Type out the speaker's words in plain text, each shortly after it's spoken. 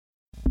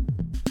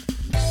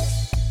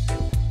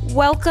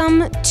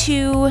Welcome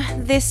to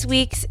this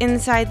week's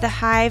Inside the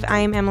Hive. I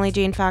am Emily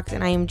Jane Fox,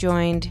 and I am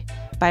joined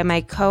by my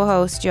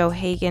co-host, Joe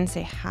Hagan.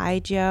 Say hi,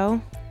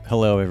 Joe.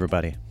 Hello,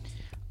 everybody.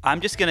 I'm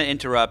just going to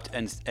interrupt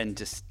and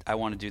just, I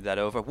want to do that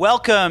over.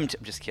 Welcome to,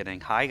 I'm just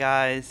kidding. Hi,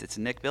 guys. It's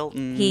Nick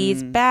Bilton.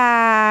 He's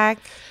back.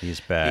 He's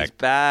back. He's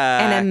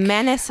back. And a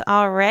menace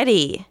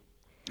already.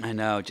 I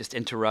know, just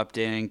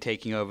interrupting,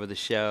 taking over the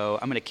show.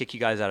 I'm going to kick you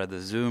guys out of the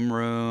Zoom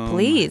room.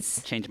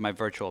 Please. Change my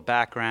virtual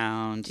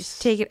background.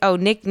 Just take it. Oh,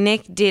 Nick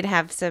did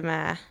have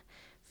some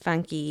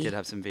funky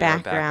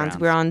backgrounds.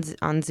 We're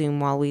on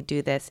Zoom while we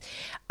do this.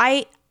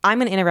 I'm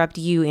going to interrupt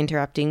you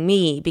interrupting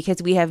me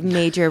because we have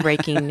major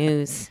breaking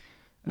news.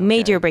 Okay.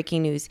 Major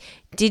breaking news.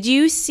 Did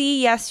you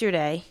see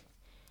yesterday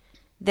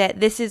that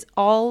this is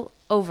all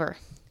over?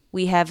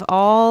 We have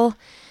all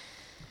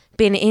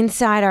been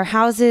inside our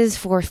houses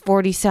for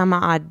 40 some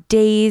odd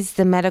days.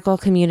 The medical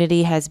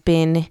community has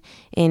been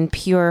in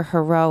pure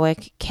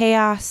heroic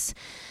chaos.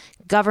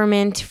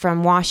 Government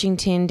from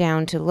Washington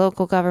down to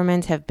local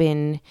governments have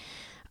been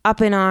up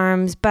in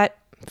arms, but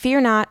fear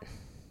not.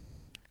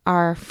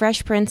 Our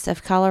Fresh Prince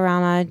of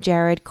Colorama,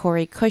 Jared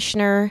Corey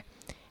Kushner,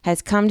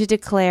 has come to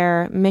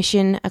declare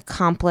mission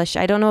accomplished.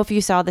 I don't know if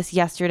you saw this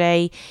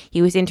yesterday.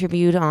 He was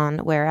interviewed on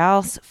Where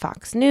Else?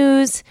 Fox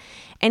News.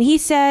 And he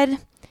said,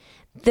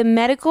 the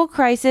medical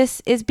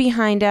crisis is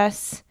behind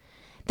us.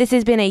 This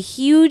has been a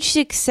huge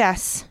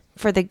success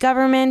for the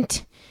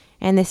government.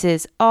 And this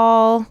is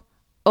all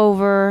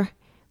over.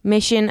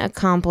 Mission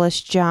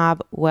accomplished.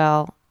 Job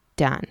well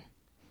done.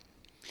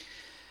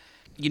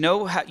 You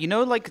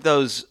know like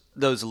those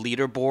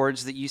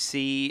leaderboards that you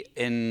see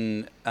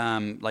in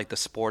like the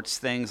sports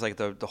things, like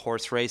the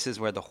horse races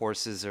where the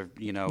horses are,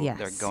 Yes.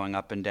 They're going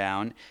up and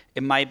down.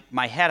 In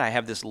my head, I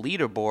have this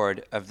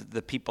leaderboard of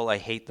the people I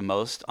hate the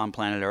most on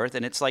planet Earth,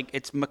 and it's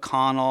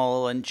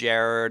McConnell and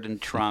Jared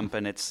and Trump,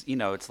 and it's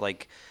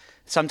like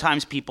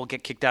sometimes people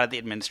get kicked out of the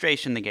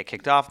administration, they get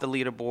kicked off the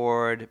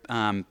leaderboard.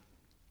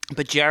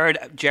 But Jared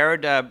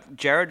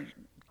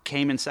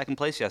came in second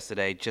place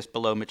yesterday, just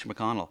below Mitch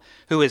McConnell,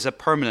 who is a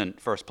permanent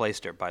first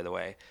placer, by the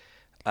way,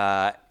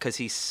 because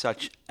he's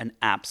such an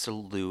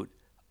absolute,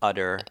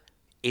 utter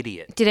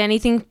idiot. Did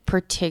anything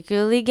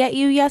particularly get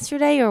you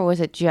yesterday, or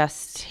was it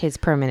just his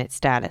permanent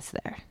status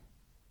there?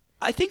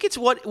 I think it's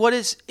what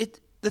is it.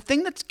 The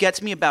thing that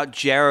gets me about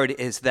Jared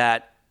is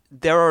that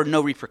there are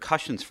no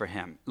repercussions for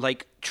him.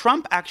 Like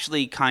Trump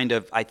actually kind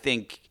of, I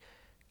think,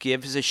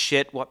 gives a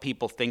shit what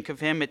people think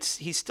of him.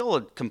 He's still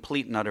a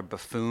complete and utter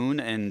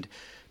buffoon,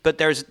 but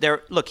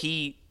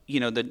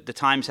the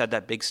Times had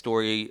that big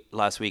story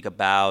last week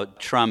about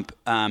Trump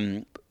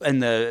and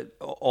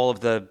all of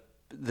the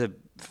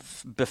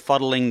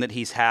befuddling that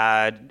he's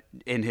had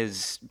in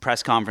his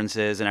press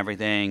conferences and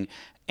everything.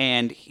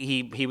 And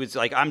he was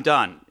like, I'm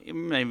done.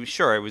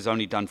 Sure, it was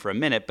only done for a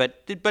minute,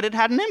 but it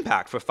had an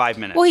impact for 5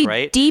 minutes, well, he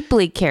right?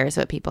 deeply cares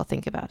what people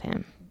think about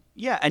him.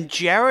 Yeah, and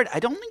Jared, I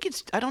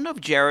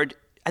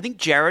think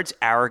Jared's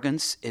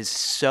arrogance is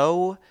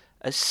so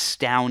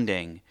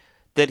astounding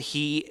that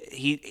I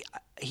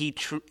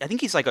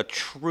think he's like a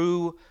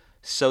true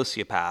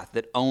sociopath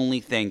that only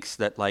thinks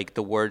that like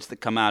the words that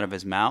come out of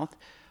his mouth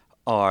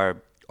are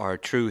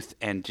truth,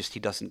 and just he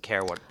doesn't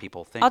care what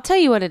people think. I'll tell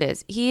you what it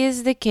is. He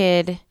is the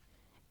kid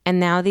and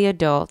now the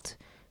adult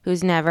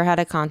who's never had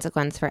a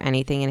consequence for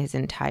anything in his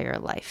entire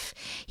life.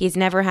 He's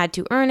never had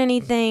to earn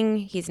anything.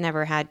 He's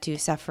never had to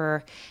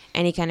suffer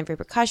any kind of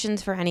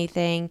repercussions for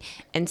anything.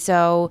 And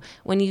so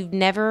when you've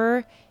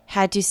never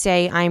had to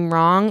say I'm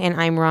wrong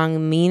and I'm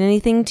wrong mean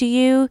anything to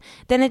you,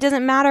 then it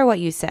doesn't matter what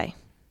you say.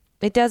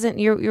 It doesn't,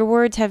 your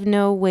words have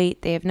no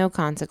weight, they have no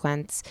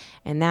consequence,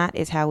 and that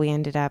is how we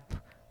ended up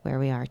where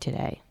we are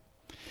today.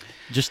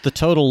 Just the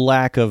total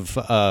lack of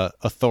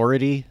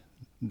authority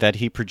that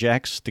he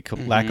projects, the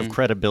lack of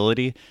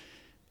credibility,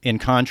 in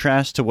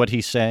contrast to what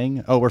he's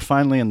saying. Oh, we're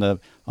finally on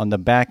the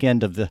back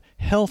end of the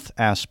health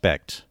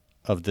aspect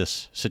of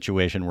this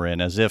situation we're in,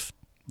 as if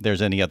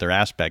there's any other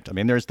aspect. I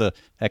mean, there's the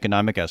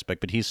economic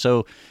aspect, but he's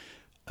so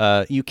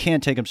you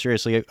can't take him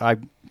seriously. I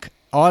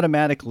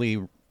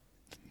automatically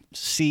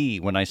see,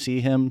 when I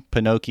see him,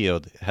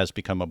 Pinocchio has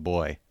become a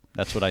boy.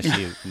 That's what I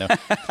see.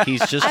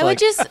 He's just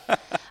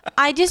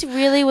I just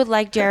really would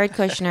like Jared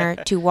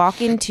Kushner to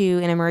walk into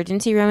an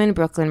emergency room in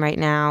Brooklyn right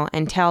now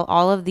and tell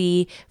all of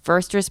the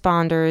first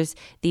responders,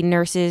 the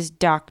nurses,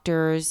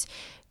 doctors,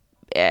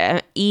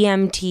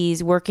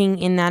 EMTs working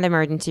in that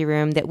emergency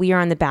room that we are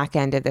on the back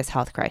end of this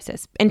health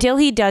crisis. Until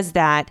he does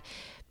that,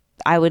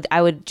 I would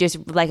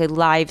just like a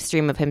live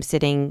stream of him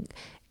sitting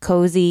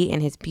cozy in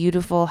his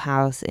beautiful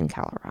house in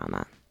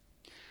Colorama.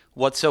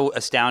 What's so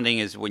astounding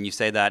is when you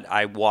say that,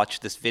 I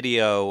watched this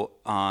video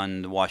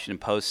on the Washington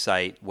Post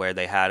site where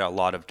they had a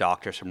lot of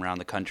doctors from around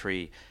the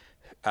country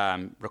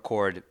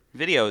record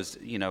videos,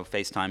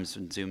 FaceTimes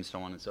and Zooms,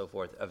 so on and so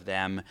forth, of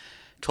them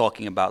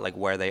talking about like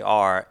where they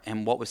are.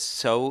 And what was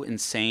so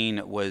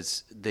insane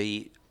was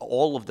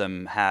all of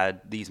them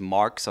had these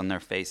marks on their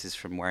faces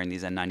from wearing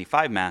these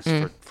N95 masks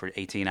for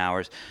 18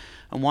 hours.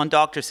 And one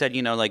doctor said,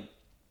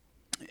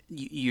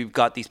 you've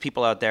got these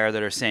people out there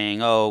that are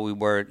saying, "Oh,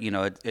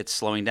 it's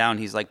slowing down."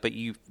 He's like, "But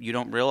you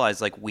don't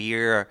realize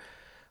we're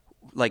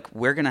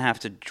going to have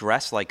to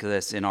dress like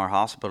this in our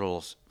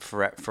hospitals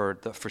for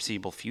the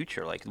foreseeable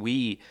future.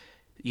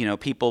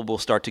 People will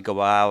start to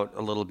go out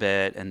a little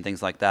bit and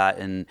things like that,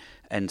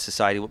 and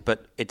society,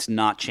 but it's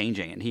not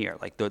changing in here.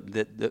 Like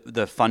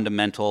the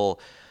fundamental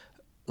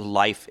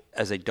life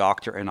as a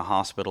doctor in a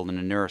hospital and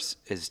a nurse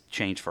is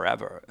changed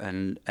forever.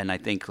 And I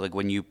think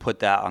when you put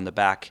that on the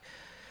back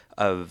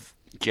of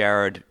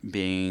Jared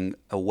being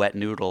a wet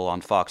noodle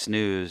on Fox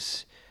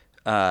News,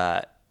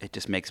 it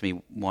just makes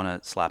me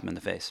want to slap him in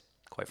the face,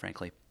 quite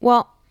frankly.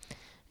 Well,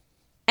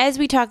 as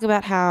we talk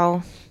about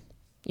how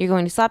you're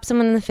going to slap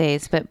someone in the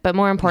face, but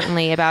more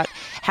importantly about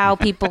how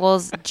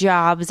people's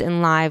jobs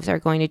and lives are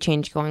going to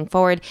change going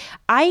forward,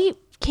 I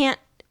can't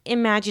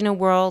imagine a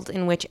world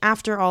in which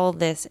after all of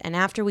this and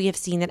after we have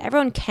seen that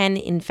everyone can,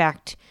 in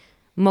fact,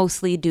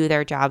 mostly do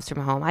their jobs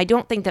from home, I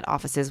don't think that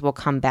offices will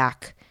come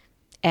back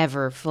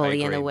ever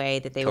fully in the way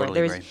that they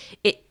were.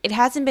 It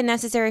hasn't been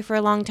necessary for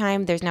a long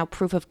time. There's now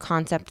proof of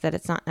concept that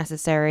it's not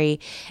necessary.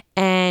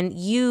 And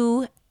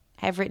you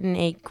have written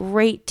a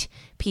great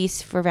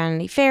piece for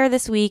Vanity Fair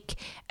this week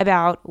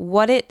about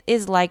what it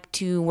is like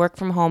to work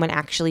from home and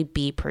actually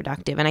be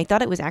productive. And I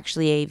thought it was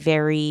actually a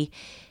very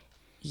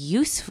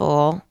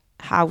useful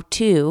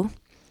how-to.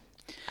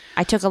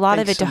 I took a lot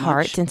of it to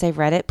heart since I've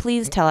read it.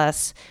 Please tell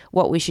us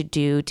what we should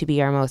do to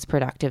be our most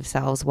productive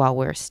selves while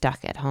we're stuck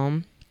at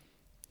home.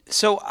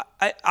 So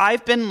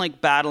I've been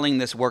battling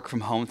this work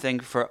from home thing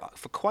for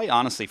quite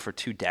honestly for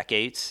 2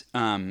 decades.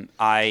 How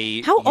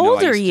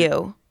old are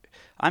you?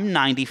 I'm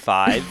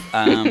 95.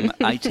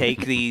 I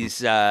take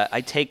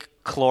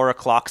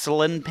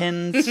chlorocloxylin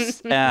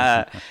pins,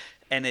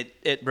 and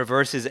it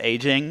reverses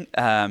aging.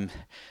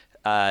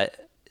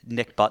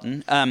 Nick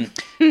Button.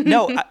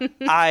 No,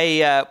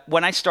 I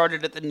when I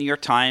started at the New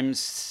York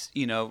Times,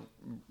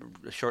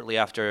 shortly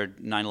after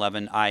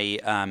 9/11,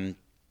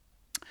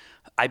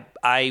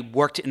 I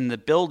worked in the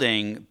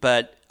building,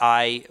 but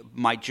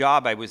my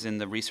job, I was in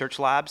the research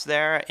labs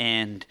there,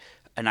 and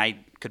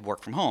I could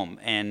work from home,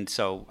 and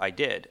so I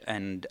did,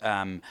 and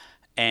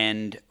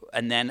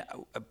then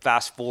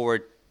fast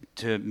forward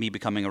to me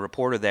becoming a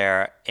reporter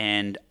there,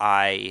 and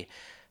I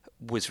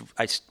was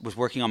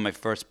working on my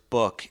first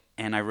book,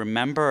 and I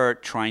remember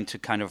trying to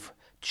kind of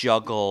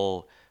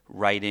juggle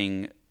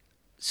writing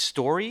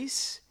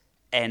stories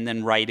and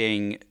then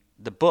writing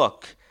the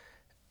book,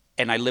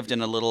 and I lived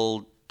in a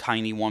little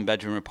tiny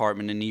 1-bedroom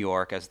apartment in New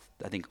York, as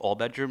I think all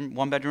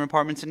 1-bedroom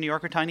apartments in New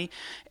York are tiny.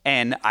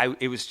 And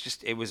it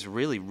was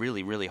really,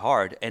 really, really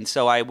hard. And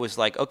so I was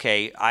like,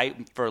 okay,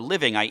 for a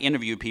living, I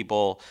interview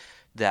people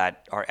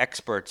that are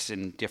experts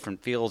in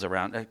different fields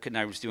around. And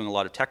I was doing a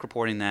lot of tech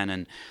reporting then,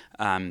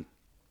 and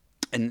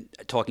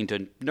talking to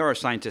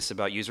neuroscientists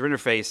about user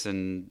interface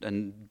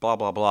and blah,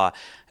 blah, blah.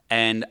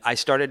 And I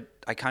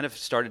kind of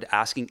started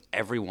asking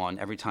everyone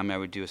every time I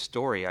would do a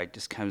story. I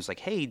just kind of was like,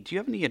 hey, do you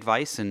have any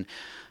advice?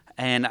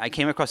 And I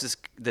came across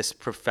this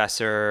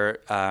professor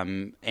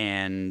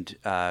and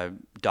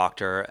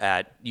doctor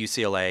at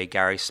UCLA,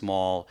 Gary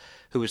Small,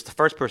 who was the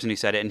first person who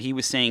said it. And he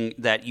was saying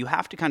that you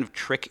have to kind of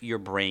trick your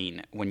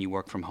brain when you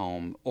work from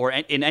home, or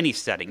in any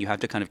setting. You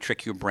have to kind of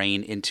trick your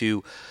brain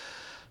into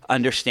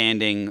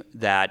understanding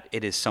that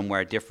it is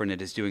somewhere different.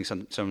 It is doing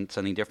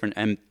something different.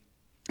 And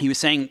he was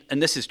saying,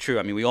 and this is true,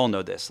 I mean, we all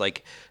know this,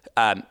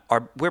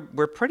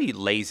 we're pretty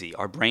lazy.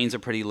 Our brains are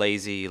pretty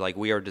lazy.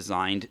 We are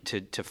designed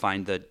to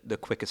find the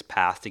quickest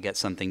path to get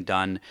something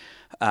done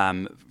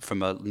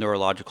from a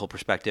neurological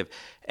perspective.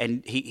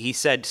 And he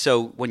said,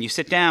 so when you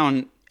sit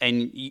down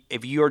and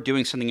if you're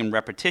doing something in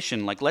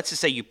repetition, let's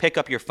just say you pick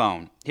up your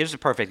phone. Here's a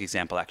perfect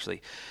example,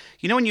 actually.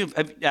 When you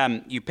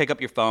pick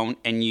up your phone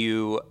and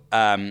you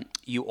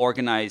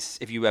organize,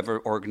 if you ever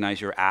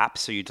organize your apps,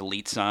 so you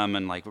delete some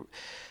and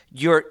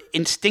you're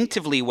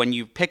instinctively, when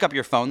you pick up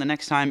your phone the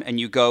next time and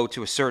you go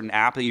to a certain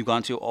app that you've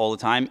gone to all the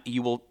time,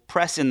 you will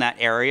press in that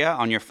area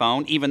on your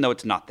phone, even though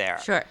it's not there.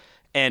 Sure.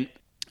 And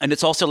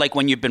it's also like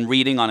when you've been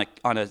reading on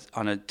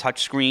a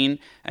touch screen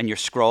and you're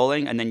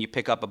scrolling, and then you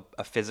pick up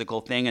a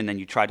physical thing and then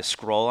you try to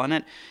scroll on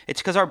it.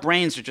 It's because our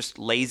brains are just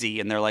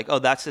lazy and they're like, oh,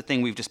 that's the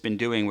thing we've just been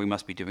doing. We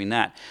must be doing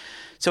that.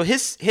 So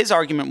his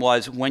argument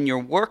was, when you're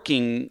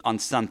working on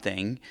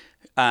something,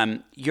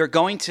 you're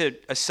going to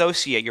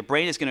associate, your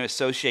brain is going to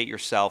associate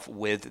yourself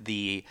with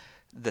the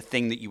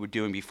thing that you were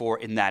doing before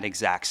in that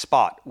exact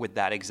spot, with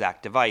that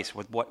exact device,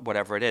 with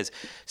whatever it is.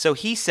 So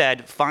he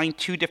said, find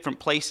 2 different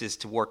places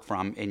to work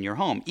from in your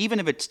home, even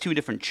if it's 2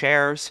 different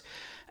chairs,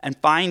 and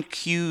find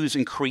cues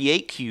and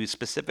create cues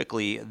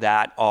specifically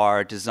that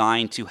are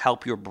designed to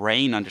help your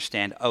brain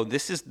understand, oh,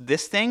 this is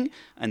this thing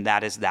and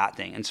that is that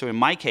thing. And so in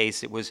my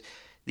case, it was,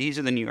 these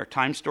are the New York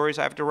Times stories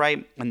I have to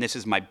write, and this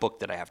is my book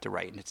that I have to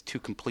write. And it's 2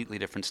 completely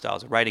different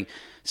styles of writing.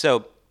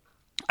 So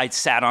I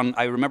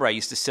remember I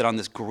used to sit on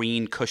this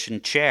green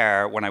cushioned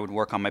chair when I would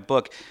work on my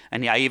book.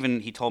 And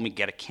he told me,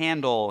 get a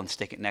candle and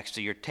stick it next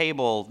to your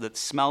table that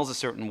smells a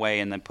certain way,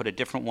 and then put a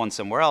different one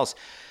somewhere else.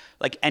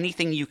 like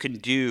anything you can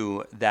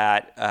do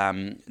that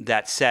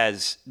that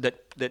says that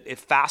it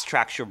fast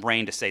tracks your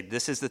brain to say,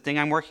 this is the thing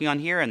I'm working on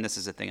here, and this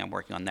is the thing I'm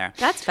working on there.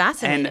 That's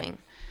fascinating. And,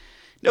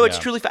 no, it's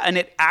truly and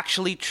it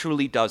actually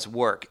truly does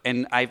work.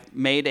 And I've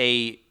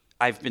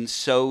been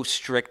so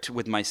strict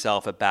with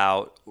myself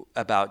about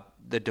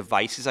the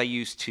devices I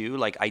use too.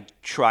 Like, I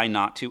try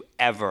not to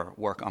ever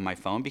work on my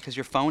phone, because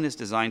your phone is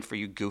designed for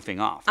you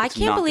goofing off. I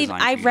can't believe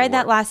I read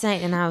that last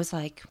night, and I was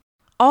like,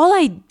 all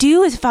I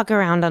do is fuck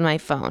around on my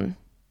phone.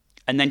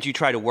 And then do you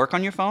try to work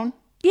on your phone?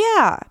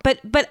 Yeah, but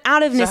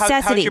out of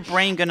necessity. How's your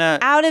brain gonna?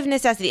 Out of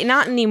necessity,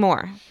 not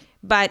anymore.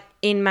 But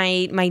in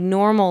my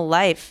normal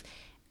life,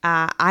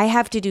 I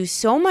have to do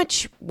so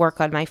much work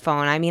on my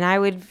phone. I mean, I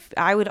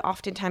would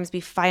oftentimes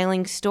be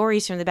filing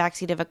stories from the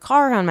backseat of a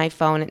car on my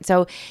phone, and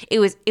so it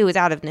was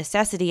out of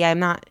necessity. I'm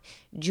not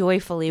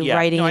joyfully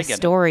writing a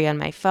story on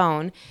my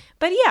phone,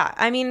 but yeah,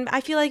 I mean,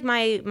 I feel like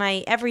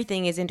my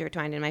everything is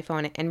intertwined in my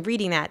phone, and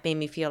reading that made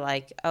me feel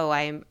like, oh,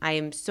 I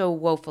am so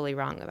woefully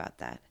wrong about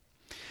that.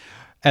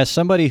 As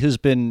somebody who's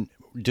been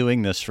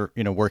doing this for,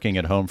 working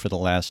at home for the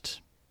last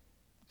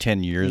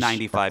 10 years,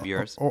 95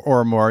 years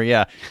or more,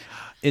 yeah.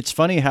 It's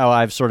funny how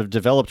I've sort of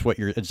developed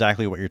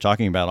exactly what you're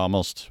talking about,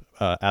 almost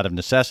out of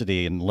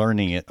necessity, and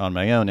learning it on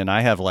my own. And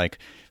I have like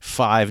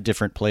 5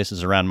 different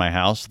places around my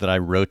house that I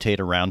rotate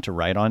around to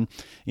write on,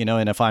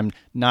 and if I'm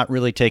not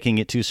really taking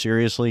it too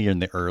seriously, you're in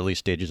the early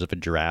stages of a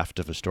draft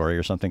of a story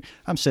or something,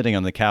 I'm sitting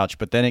on the couch,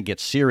 but then it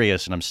gets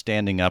serious and I'm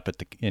standing up at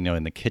the,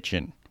 in the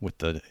kitchen with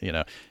the,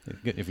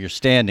 if you're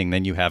standing,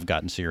 then you have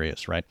gotten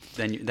serious, right?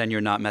 Then you're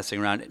not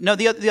messing around. No,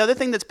 the other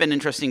thing that's been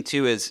interesting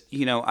too is,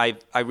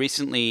 I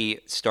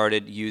recently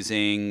started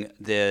using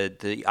the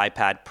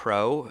iPad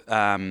Pro,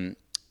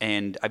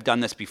 and I've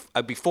done this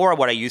before.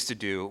 What I used to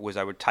do was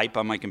I would type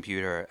on my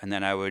computer, and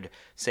then I would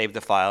save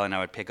the file, and I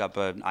would pick up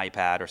an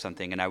iPad or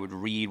something, and I would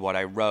read what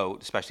I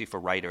wrote, especially for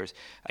writers,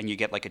 and you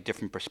get like a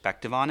different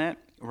perspective on it,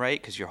 right?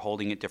 Because you're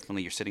holding it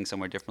differently, you're sitting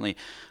somewhere differently.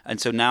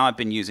 And so now I've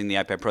been using the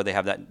iPad Pro. They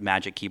have that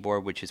Magic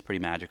Keyboard, which is pretty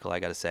magical, I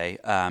got to say.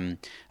 And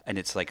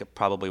it's like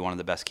probably one of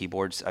the best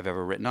keyboards I've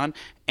ever written on.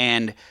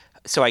 And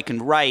so I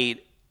can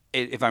write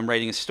if I'm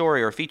writing a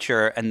story or a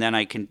feature, and then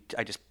I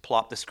just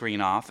plop the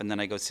screen off, and then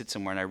I go sit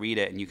somewhere and I read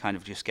it, and you kind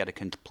of just get a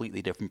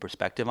completely different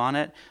perspective on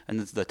it. And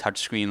it's the touch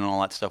screen and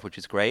all that stuff, which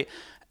is great.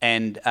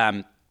 And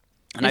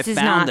this is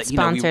not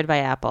sponsored by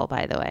Apple,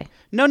 by the way.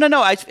 No.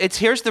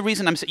 Here's the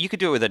reason you could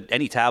do it with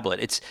any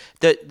tablet. It's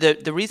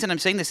the reason I'm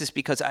saying this is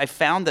because I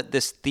found that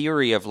this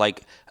theory of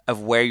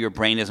where your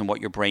brain is and what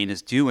your brain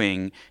is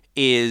doing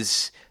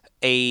is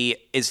it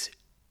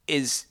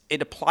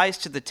applies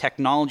to the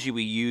technology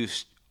we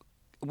use.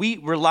 We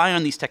rely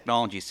on these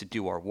technologies to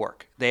do our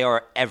work. They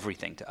are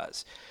everything to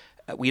us.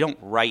 We don't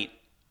write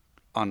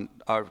on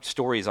our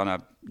stories on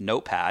a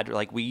notepad.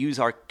 Like, we use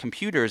our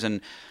computers, and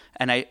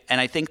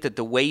I think that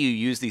the way you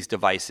use these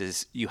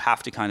devices, you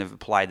have to kind of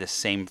apply the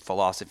same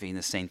philosophy and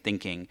the same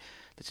thinking.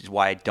 This is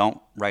why I don't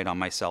write on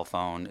my cell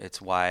phone.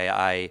 It's why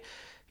I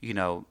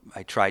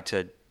try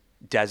to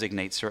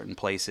designate certain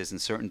places and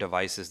certain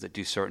devices that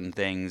do certain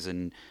things,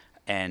 and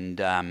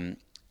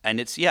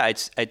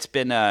it's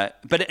been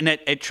but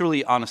it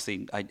truly,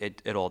 honestly,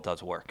 it all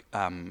does work.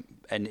 And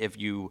if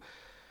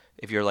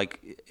you're like,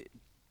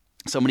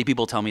 so many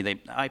people tell me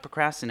I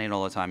procrastinate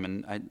all the time,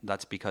 and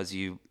that's because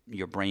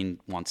your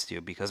brain wants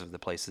to, because of the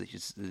place that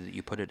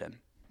you put it in.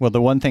 Well,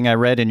 the one thing I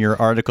read in your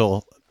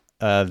article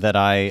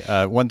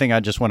one thing I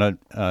just want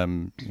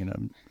to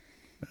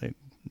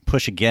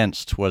push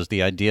against was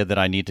the idea that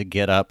I need to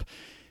get up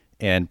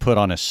and put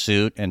on a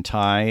suit and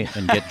tie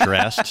and get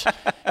dressed.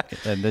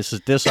 And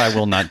this I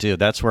will not do.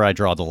 That's where I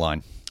draw the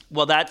line.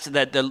 Well, that's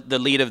the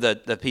lead of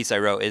the piece I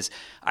wrote is,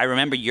 I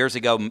remember years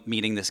ago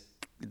meeting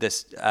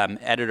this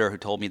editor who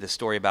told me this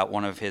story about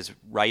one of his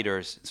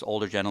writers, this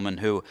older gentleman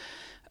who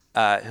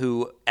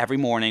every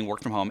morning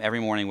worked from home. Every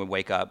morning would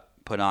wake up,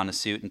 put on a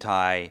suit and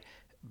tie,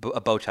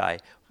 a bow tie,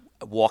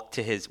 walk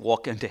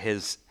into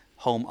his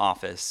home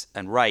office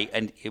and write.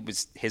 And it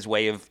was his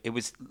way of,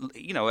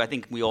 I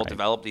think we all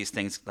develop these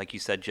things, like you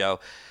said, Joe.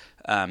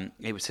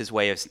 It was his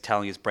way of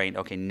telling his brain,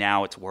 okay,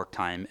 now it's work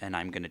time, and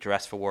I'm going to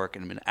dress for work,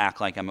 and I'm going to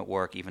act like I'm at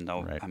work, even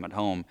though I'm at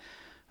home.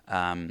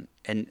 And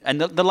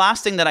the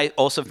last thing that I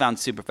also found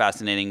super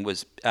fascinating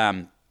was,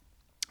 I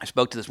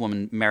spoke to this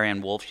woman,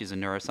 Marianne Wolf. She's a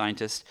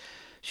neuroscientist.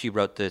 She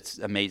wrote this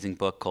amazing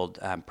book called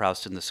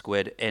Proust and the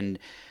Squid, and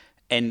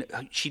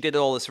she did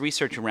all this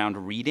research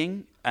around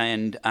reading,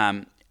 and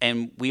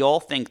we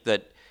all think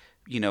that,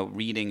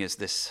 reading is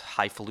this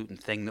highfalutin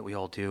thing that we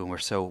all do, and we're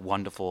so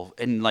wonderful,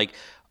 and like,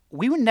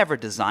 we were never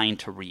designed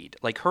to read.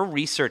 Like, her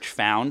research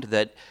found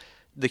that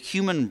the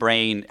human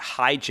brain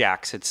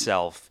hijacks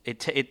itself.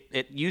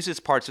 It uses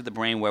parts of the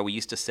brain where we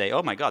used to say,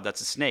 oh my God,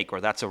 that's a snake, or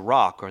that's a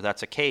rock, or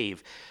that's a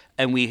cave.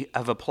 And we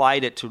have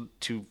applied it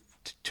to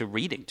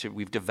reading.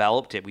 We've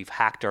developed it. We've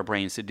hacked our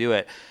brains to do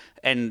it.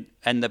 And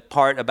the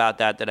part about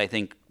that I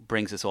think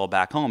brings us all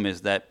back home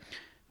is that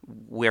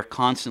we're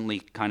constantly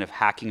kind of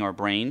hacking our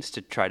brains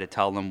to try to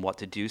tell them what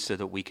to do so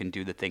that we can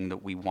do the thing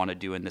that we want to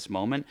do in this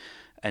moment.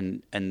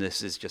 And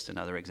this is just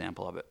another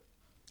example of it.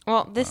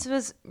 Well, this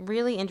was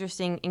really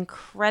interesting,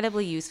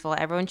 incredibly useful.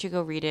 Everyone should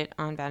go read it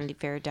on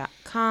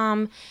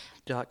VanityFair.com.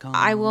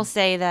 I will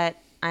say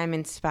that I'm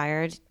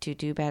inspired to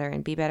do better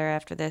and be better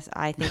after this.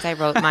 I think I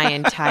wrote my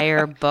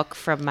entire book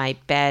from my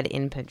bed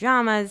in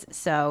pajamas.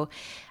 So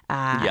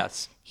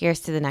yes,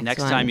 here's to the next one.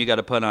 Next time you got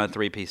to put on a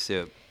 3-piece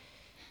suit.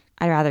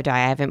 I'd rather die.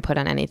 I haven't put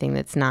on anything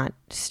that's not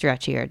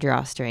stretchy or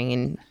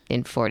drawstring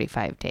in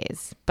 45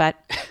 days. But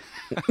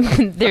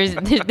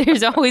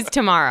there's always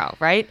tomorrow,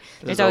 right?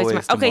 There's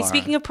always tomorrow. Okay,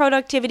 speaking of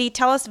productivity,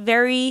 tell us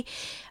very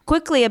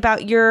quickly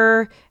about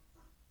your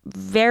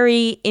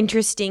very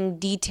interesting,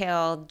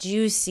 detailed,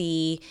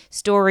 juicy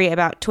story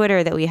about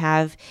Twitter that we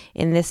have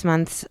in this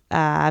month's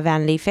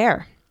Vanity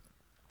Fair.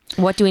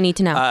 What do we need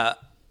to know?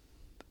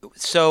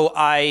 So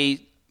I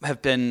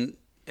have been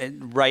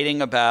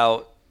writing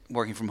about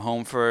working from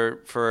home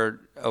for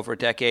over a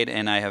decade,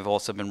 and I have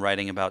also been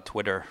writing about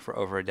Twitter for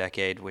over a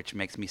decade, which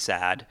makes me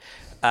sad.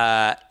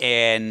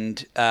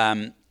 And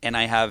I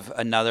have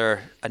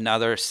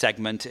another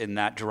segment in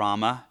that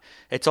drama.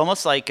 It's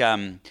almost like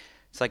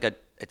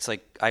it's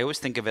like I always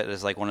think of it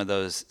as like one of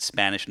those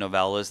Spanish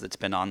novellas that's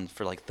been on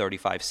for like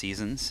 35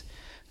 seasons.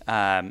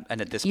 And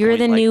at this You're point,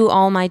 the new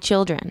All My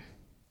Children.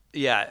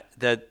 Yeah,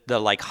 the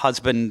like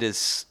husband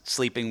is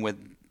sleeping with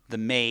the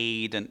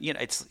maid, and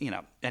it's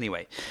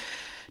anyway.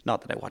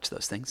 Not that I watch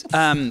those things.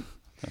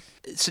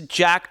 So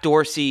Jack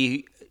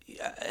Dorsey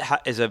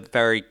is a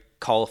very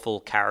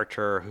colorful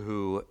character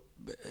who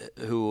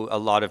a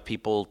lot of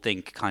people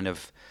think kind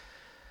of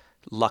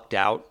lucked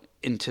out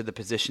into the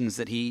positions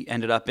that he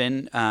ended up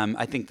in.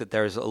 I think that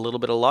there's a little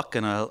bit of luck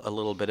and a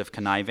little bit of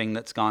conniving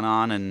that's gone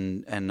on,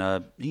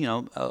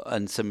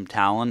 and some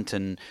talent,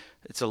 and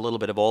it's a little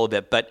bit of all of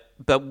it. But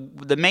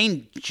the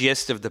main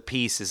gist of the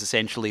piece is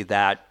essentially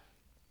that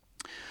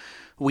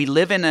we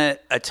live in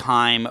a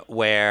time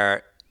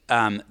where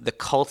the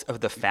cult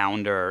of the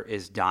founder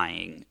is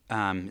dying.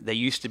 There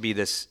used to be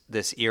this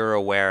era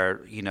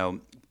where,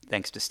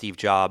 thanks to Steve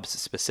Jobs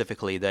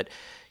specifically, that,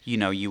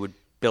 you would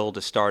build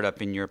a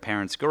startup in your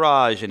parents'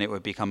 garage and it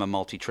would become a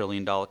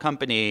multi-trillion-dollar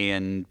company,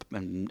 and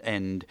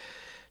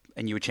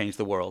you would change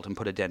the world and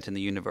put a dent in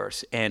the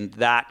universe. And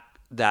that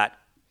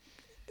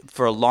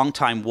for a long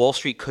time, Wall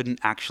Street couldn't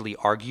actually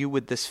argue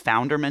with this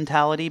founder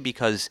mentality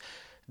because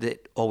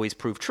that always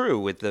proved true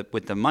with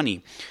the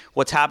money.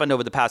 What's happened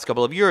over the past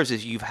couple of years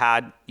is you've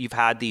had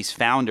these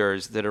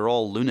founders that are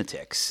all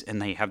lunatics,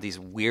 and they have these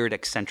weird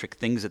eccentric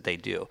things that they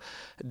do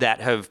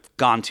that have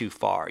gone too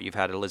far. You've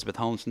had Elizabeth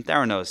Holmes from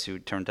Theranos, who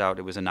turned out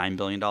it was a $9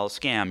 billion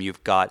scam.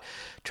 You've got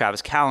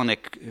Travis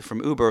Kalanick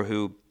from Uber,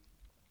 who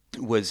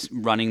was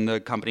running the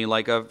company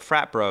like a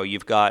frat bro.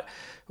 You've got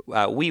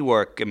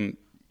WeWork and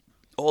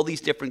all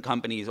these different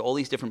companies, all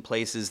these different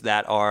places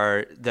that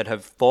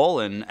have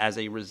fallen as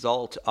a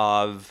result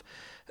of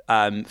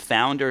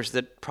founders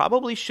that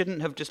probably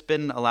shouldn't have just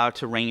been allowed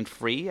to reign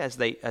free as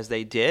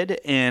they did.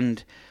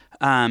 And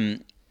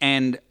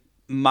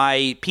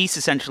my piece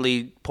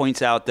essentially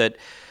points out that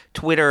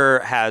Twitter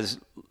has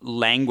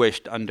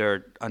languished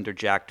under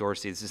Jack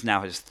Dorsey. This is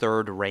now his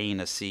third reign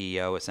as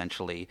CEO,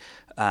 essentially,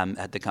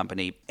 at the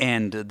company.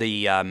 And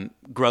the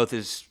growth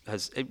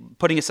has,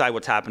 putting aside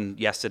what's happened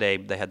yesterday,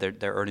 they had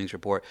their earnings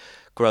report,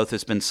 growth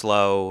has been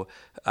slow,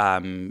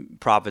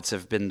 profits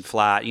have been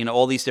flat,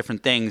 all these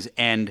different things.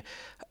 And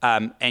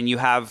you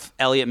have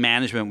Elliott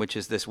Management, which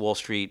is this Wall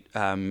Street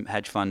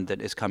hedge fund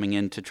that is coming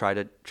in to try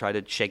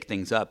to shake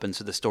things up. And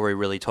so the story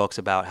really talks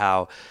about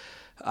how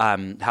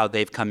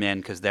they've come in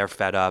because they're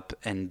fed up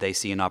and they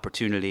see an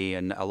opportunity,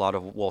 and a lot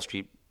of Wall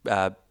Street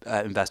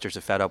investors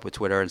are fed up with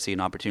Twitter and see an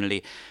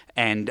opportunity.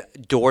 And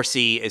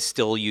Dorsey is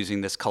still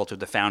using this cult of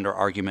the founder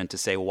argument to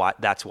say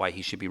that's why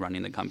he should be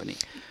running the company.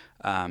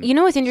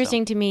 What's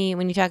interesting to me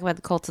when you talk about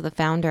the cult of the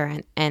founder,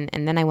 and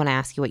then I want to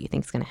ask you what you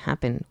think is going to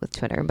happen with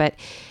Twitter. But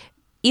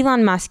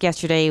Elon Musk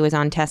yesterday was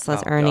on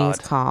Tesla's earnings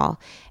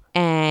call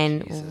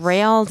and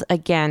railed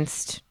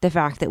against the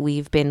fact that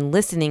we've been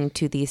listening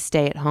to these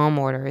stay-at-home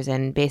orders,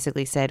 and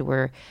basically said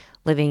we're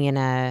living in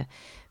a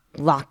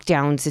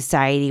lockdown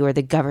society where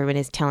the government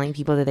is telling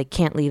people that they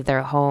can't leave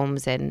their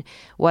homes, and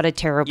what a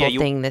terrible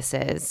thing this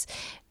is.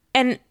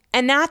 And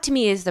that to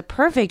me is the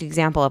perfect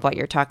example of what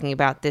you're talking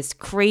about, this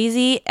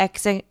crazy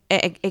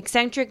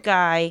eccentric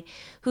guy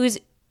who's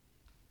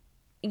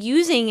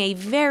using a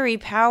very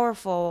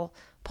powerful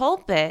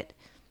pulpit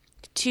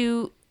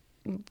to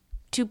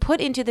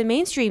put into the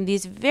mainstream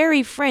these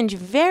very fringe,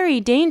 very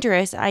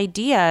dangerous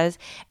ideas.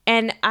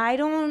 And I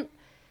don't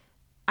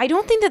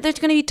think that there's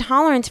going to be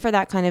tolerance for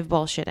that kind of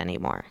bullshit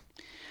anymore.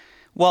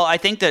 Well, I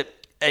think that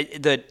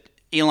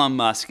Elon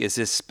Musk is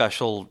this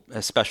special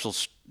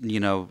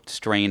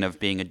strain of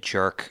being a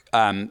jerk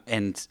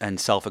and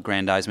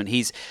self-aggrandizement.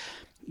 He's,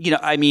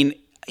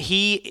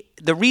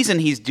 the reason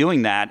he's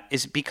doing that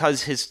is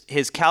because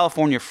his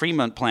California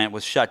Fremont plant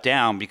was shut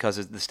down because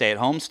of the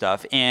stay-at-home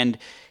stuff, and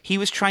he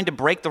was trying to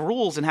break the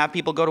rules and have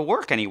people go to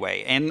work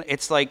anyway. And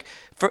it's like,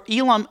 for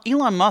Elon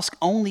Musk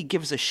only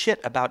gives a shit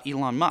about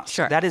Elon Musk.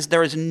 Sure.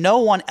 There is no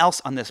one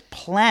else on this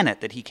planet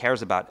that he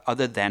cares about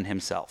other than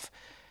himself.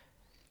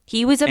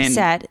 He was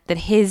upset that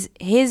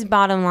his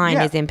bottom line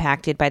is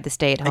impacted by the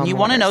stay-at-home. And you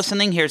want to know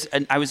something?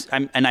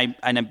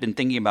 I've been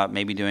thinking about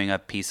maybe doing a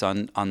piece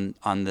on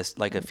this,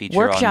 like a feature.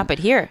 Workshop it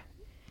here.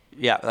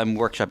 Yeah, I'm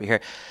workshopping here.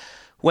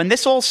 When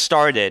this all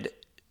started,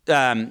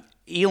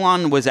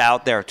 Elon was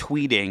out there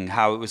tweeting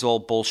how it was all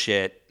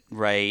bullshit,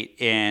 right?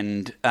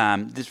 And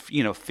this,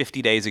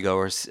 50 days ago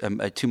or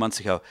 2 months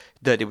ago,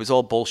 that it was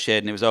all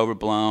bullshit and it was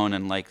overblown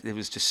and like it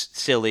was just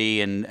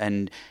silly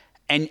and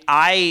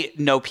I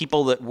know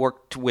people that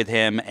worked with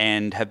him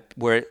and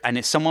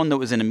it's someone that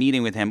was in a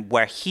meeting with him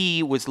where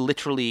he was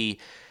literally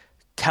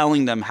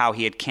telling them how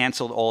he had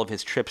canceled all of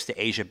his trips to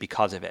Asia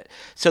because of it.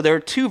 So there are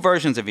two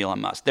versions of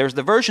Elon Musk. There's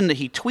the version that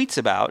he tweets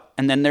about,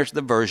 and then there's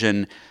the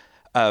version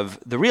of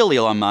the real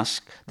Elon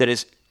Musk that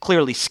is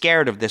clearly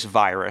scared of this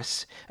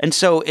virus. And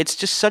so it's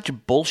just such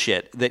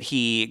bullshit that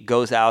he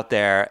goes out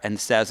there and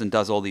says and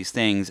does all these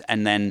things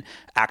and then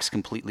acts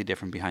completely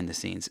different behind the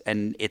scenes.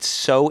 And it's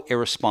so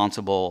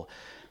irresponsible.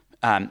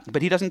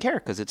 But he doesn't care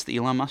because it's the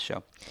Elon Musk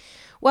show.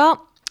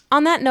 Well,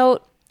 on that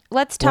note,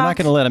 let's talk. We're not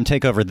going to let him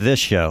take over this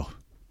show.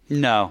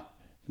 No,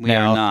 we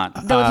are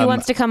not. Though if he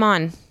wants to come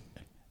on.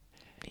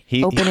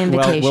 Open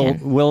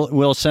invitation. Well,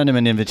 we'll send him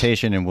an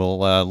invitation and we'll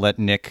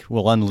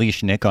we'll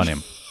unleash Nick on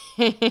him.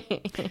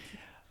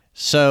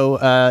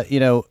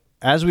 So,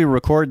 as we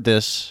record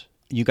this,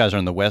 you guys are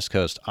on the West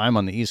Coast. I'm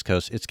on the East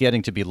Coast. It's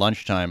getting to be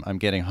lunchtime. I'm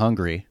getting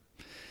hungry.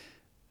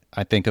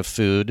 I think of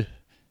food.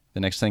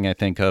 The next thing I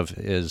think of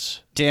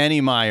is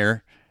Danny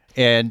Meyer.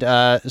 And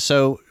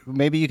so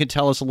maybe you could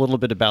tell us a little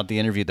bit about the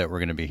interview that we're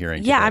going to be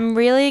hearing today. I'm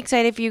really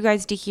excited for you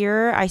guys to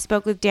hear. I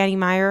spoke with Danny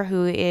Meyer,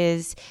 who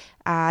is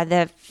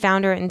the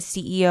founder and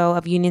CEO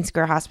of Union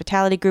Square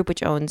Hospitality Group,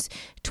 which owns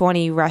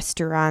 20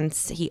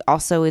 restaurants. He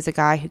also is a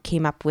guy who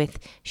came up with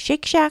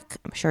Shake Shack.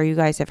 I'm sure you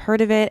guys have heard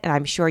of it, and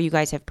I'm sure you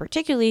guys have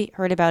particularly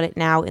heard about it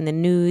now in the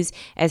news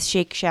as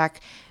Shake Shack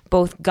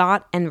both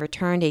got and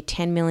returned a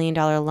 $10 million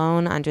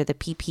loan under the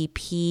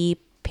PPP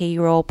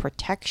Payroll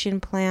Protection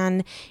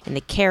Plan in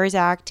the CARES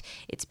Act.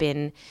 It's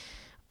been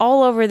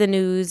all over the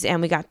news,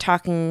 and we got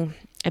talking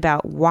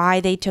about why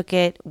they took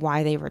it,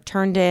 why they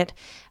returned it,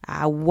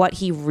 what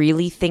he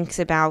really thinks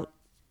about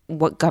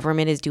what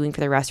government is doing for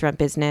the restaurant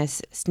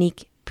business.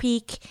 Sneak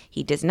peek,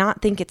 he does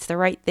not think it's the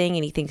right thing,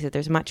 and he thinks that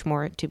there's much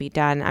more to be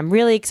done. I'm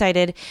really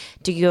excited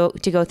to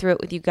go through it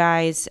with you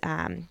guys.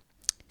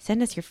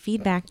 Send us your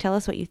feedback. Tell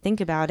us what you think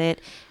about it.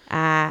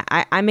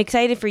 I'm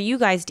excited for you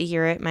guys to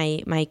hear it,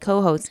 my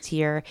co-hosts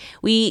here.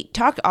 We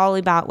talked all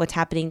about what's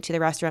happening to the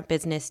restaurant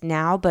business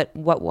now, but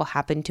what will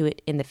happen to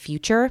it in the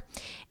future.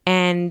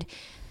 And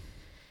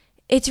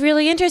it's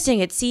really interesting.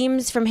 It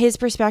seems from his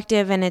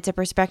perspective, and it's a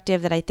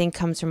perspective that I think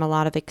comes from a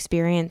lot of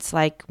experience,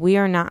 like we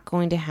are not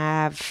going to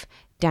have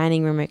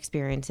dining room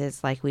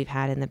experiences like we've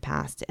had in the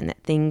past, and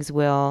that things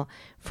will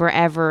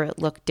forever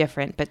look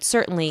different, but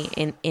certainly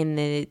in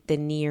the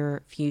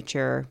near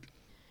future.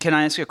 Can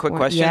I ask you a quick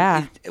question?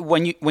 Yeah.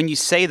 When you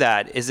say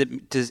that,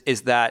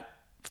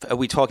 are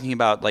we talking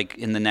about like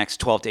in the next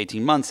 12 to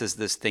 18 months as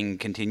this thing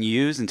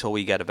continues until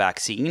we get a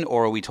vaccine,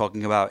 or are we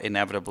talking about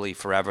inevitably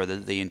forever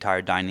the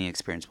entire dining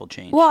experience will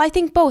change? Well, I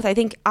think both. I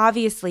think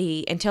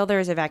obviously until there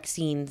is a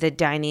vaccine, the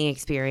dining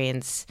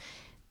experience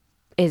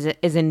is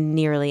a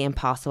nearly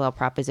impossible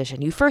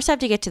proposition. You first have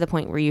to get to the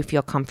point where you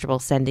feel comfortable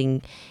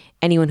sending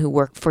anyone who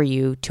worked for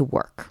you to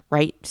work,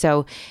 right?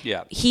 So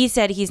he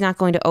said he's not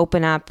going to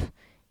open up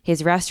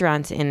his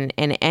restaurants in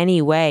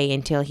any way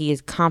until he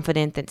is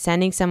confident that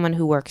sending someone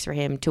who works for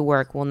him to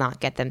work will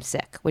not get them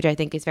sick, which I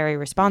think is very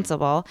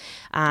responsible.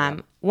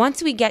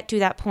 Once we get to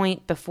that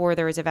point before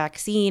there is a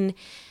vaccine,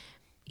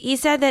 he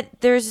said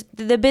that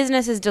the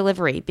business is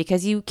delivery,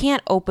 because you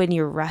can't open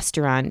your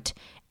restaurant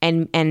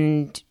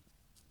and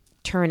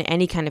turn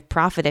any kind of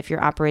profit if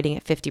you're operating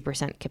at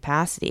 50%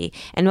 capacity.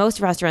 And most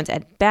restaurants,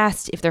 at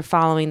best, if they're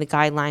following the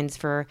guidelines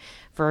for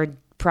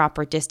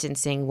proper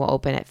distancing, will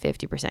open at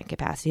 50%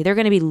 capacity. They're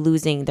going to be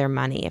losing their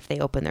money if they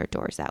open their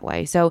doors that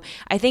way. So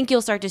I think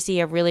you'll start to see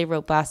a really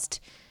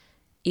robust,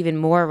 even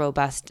more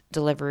robust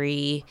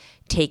delivery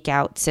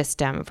takeout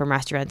system from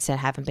restaurants that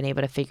haven't been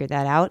able to figure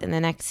that out in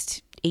the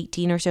next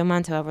 18 or so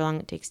months, however long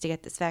it takes to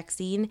get this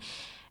vaccine.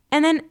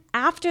 And then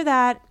after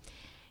that,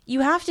 you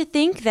have to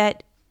think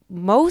that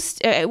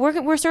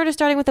we're sort of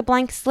starting with a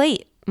blank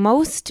slate.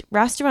 Most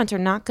restaurants are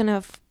not going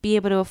to be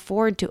able to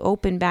afford to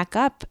open back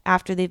up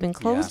after they've been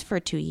closed for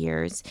 2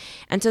 years.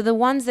 And so the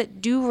ones that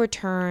do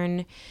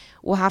return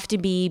will have to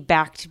be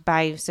backed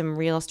by some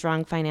real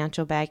strong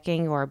financial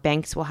backing, or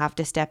banks will have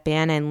to step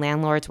in, and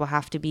landlords will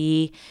have to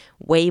be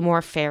way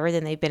more fair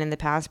than they've been in the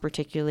past,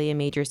 particularly in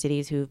major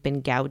cities who've been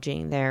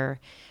gouging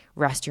their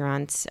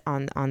restaurants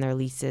on their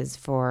leases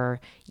for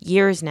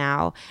years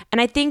now. And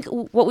I think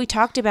what we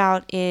talked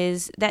about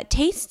is that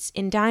tastes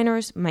in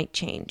diners might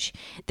change,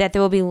 that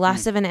there will be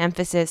less of an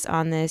emphasis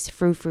on this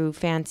frou-frou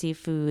fancy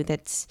food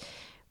that's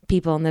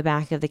people in the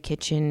back of the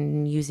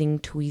kitchen using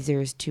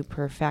tweezers to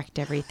perfect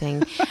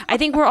everything. I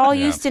think we're all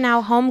used to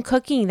now home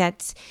cooking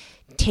that's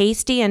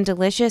tasty and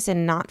delicious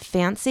and not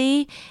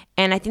fancy.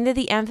 And I think that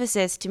the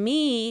emphasis, to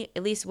me,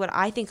 at least what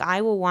I think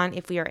I will want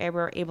if we are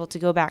ever able to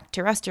go back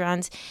to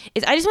restaurants,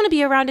 is I just want to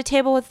be around a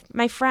table with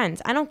my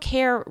friends. I don't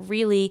care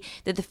really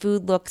that the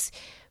food looks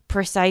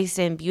precise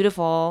and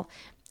beautiful.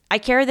 I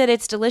care that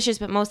it's delicious,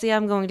 but mostly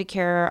I'm going to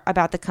care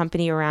about the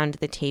company around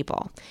the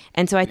table.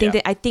 And so I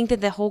think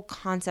that the whole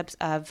concepts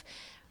of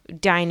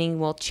dining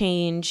will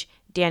change.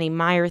 Danny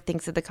Meyer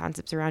thinks that the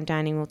concepts around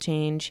dining will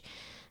change.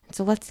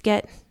 So let's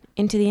get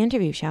into the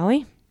interview, shall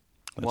we?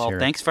 Well,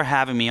 thanks for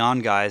having me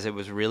on, guys. It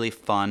was really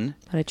fun.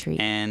 What a treat.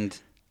 And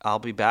I'll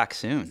be back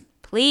soon.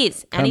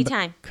 Please,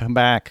 anytime. Come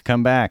back.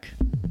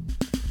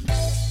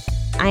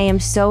 I am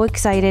so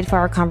excited for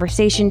our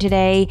conversation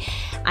today.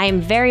 I am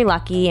very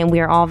lucky, and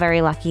we are all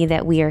very lucky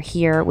that we are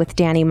here with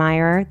Danny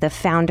Meyer, the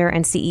founder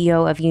and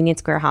CEO of Union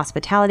Square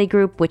Hospitality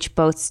Group, which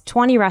boasts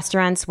 20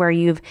 restaurants where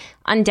you've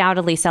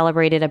undoubtedly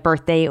celebrated a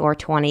birthday or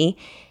 20.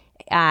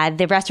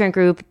 The restaurant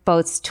group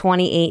boasts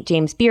 28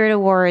 James Beard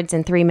Awards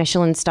and 3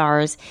 Michelin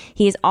stars.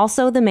 He is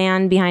also the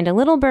man behind a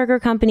little burger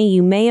company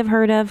you may have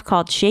heard of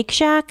called Shake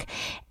Shack,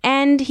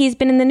 and he's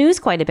been in the news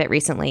quite a bit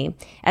recently,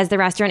 as the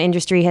restaurant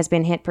industry has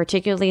been hit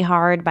particularly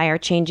hard by our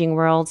changing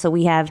world, so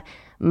we have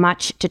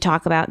much to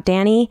talk about.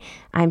 Danny,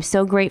 I'm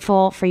so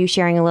grateful for you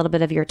sharing a little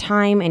bit of your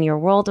time and your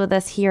world with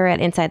us here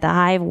at Inside the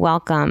Hive.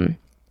 Welcome.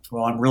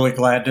 Well, I'm really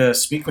glad to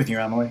speak with you,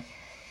 Emily.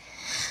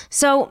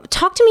 So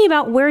talk to me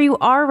about where you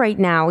are right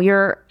now.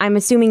 I'm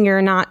assuming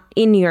you're not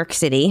in New York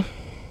City.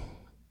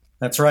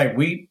 That's right.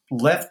 We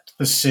left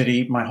the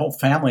city, my whole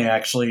family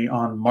actually,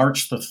 on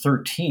March the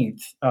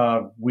 13th.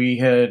 We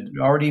had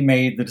already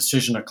made the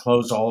decision to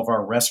close all of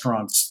our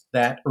restaurants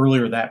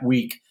earlier that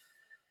week.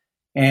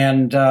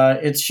 And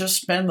it's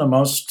just been the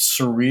most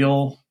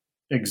surreal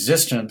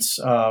existence.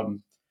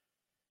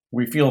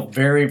 We feel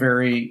very,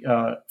 very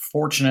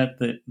fortunate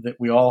that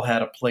we all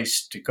had a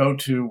place to go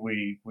to.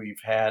 We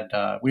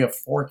have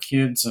 4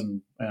 kids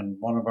and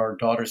one of our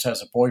daughters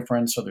has a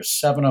boyfriend, so there's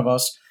 7 of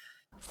us.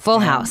 Full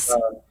house.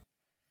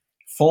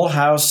 Full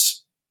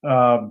house.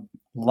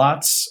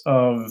 Lots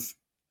of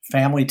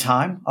family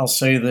time. I'll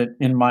say that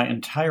in my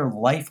entire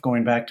life,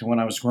 going back to when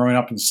I was growing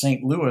up in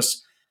St.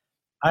 Louis,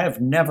 I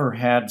have never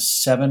had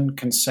 7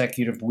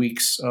 consecutive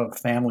weeks of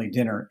family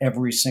dinner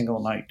every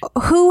single night.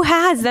 Who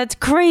has? That's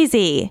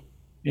crazy.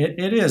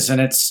 It is.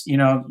 And it's,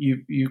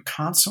 you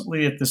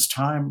constantly at this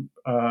time,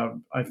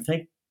 I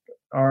think,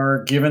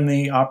 are given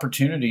the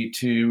opportunity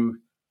to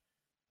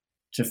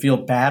feel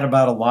bad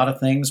about a lot of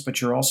things,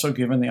 but you're also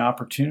given the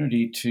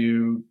opportunity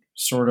to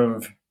sort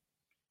of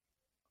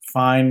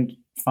find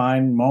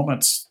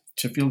moments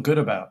to feel good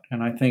about.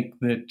 And I think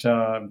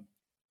that,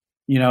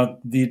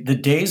 the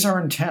days are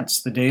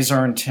intense. The days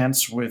are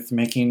intense with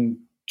making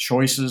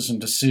choices and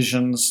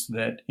decisions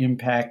that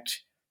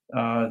impact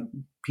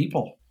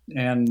people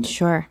and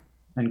sure,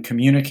 and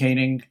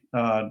communicating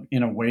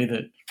in a way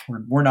that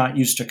we're not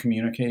used to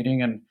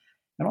communicating. And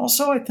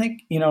also, I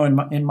think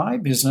in my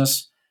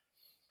business,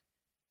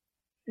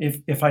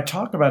 if I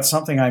talk about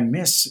something I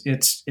miss,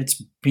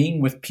 it's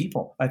being with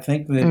people. I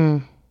think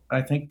that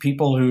I think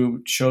people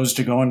who chose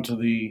to go into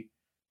the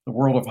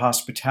world of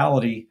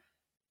hospitality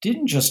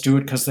didn't just do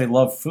it because they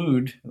love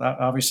food.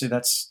 Obviously,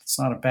 that's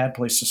not a bad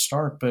place to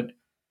start, but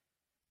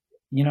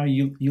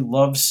you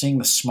love seeing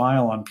the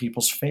smile on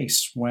people's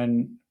face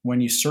when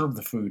you serve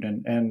the food,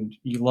 and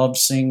you love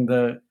seeing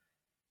the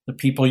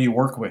people you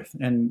work with,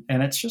 and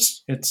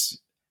it's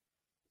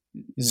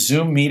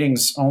Zoom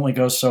meetings only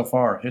go so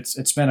far.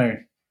 It's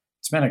been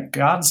a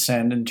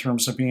godsend in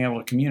terms of being able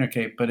to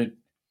communicate, but it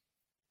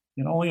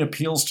only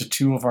appeals to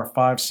 2 of our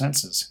 5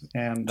 senses,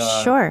 and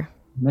sure,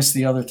 miss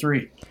the other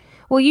 3.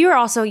 Well,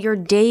 your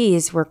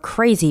days were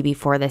crazy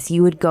before this.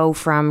 You would go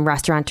from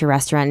restaurant to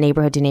restaurant,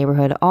 neighborhood to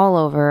neighborhood, all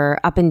over,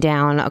 up and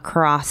down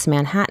across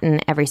Manhattan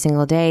every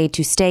single day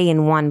to stay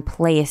in one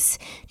place,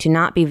 to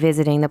not be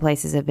visiting the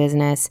places of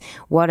business.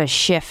 What a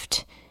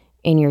shift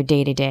in your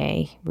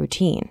day-to-day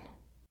routine.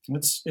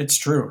 It's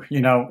true.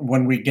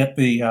 When we get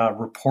the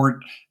report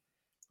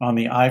on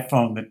the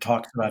iPhone that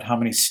talks about how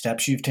many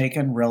steps you've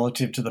taken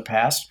relative to the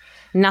past,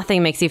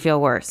 nothing makes you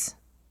feel worse.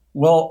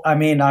 Well, I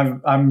mean,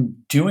 I'm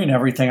doing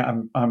everything.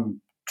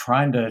 I'm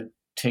trying to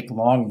take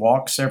long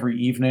walks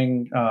every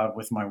evening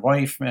with my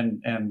wife,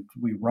 and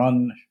we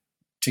run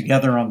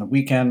together on the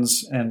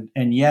weekends.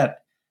 And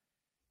yet,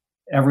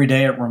 every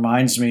day it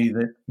reminds me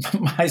that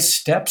my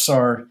steps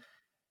are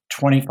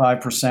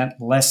 25%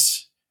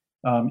 less,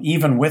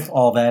 even with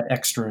all that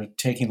extra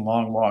taking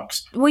long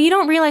walks. Well, you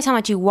don't realize how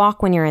much you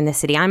walk when you're in the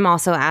city. I'm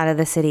also out of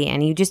the city,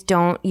 and you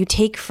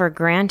take for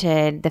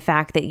granted the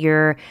fact that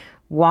you're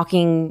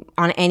walking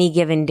on any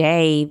given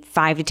day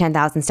 5,000 to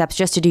 10,000 steps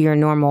just to do your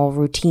normal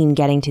routine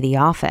getting to the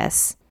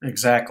office.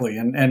 Exactly.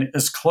 And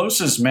as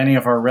close as many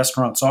of our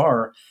restaurants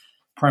are,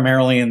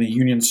 primarily in the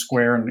Union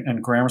Square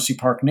and Gramercy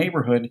Park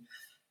neighborhood,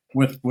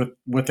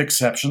 with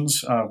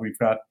exceptions, we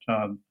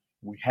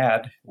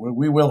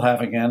will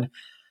have again,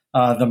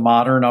 the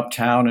Modern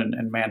uptown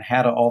and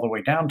Manhattan all the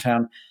way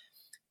downtown.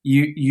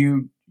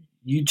 You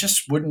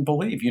just wouldn't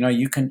believe,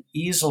 you can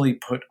easily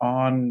put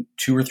on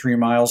 2 or 3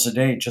 miles a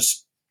day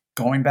just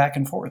going back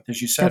and forth,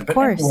 as you said. Of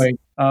course. But anyway,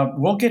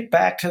 we'll get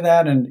back to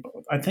that. And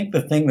I think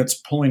the thing that's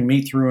pulling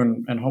me through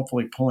and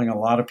hopefully pulling a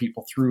lot of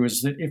people through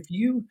is that if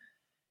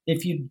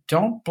you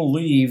don't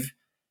believe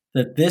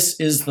that this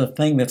is the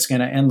thing that's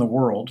going to end the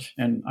world,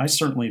 and I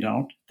certainly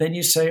don't, then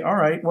you say, all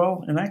right,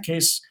 well, in that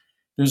case,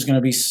 there's going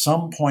to be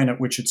some point at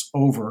which it's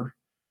over.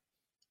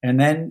 And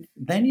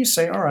then you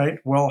say, all right,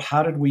 well,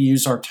 how did we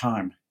use our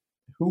time?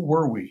 Who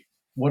were we?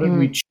 What did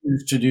we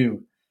choose to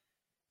do?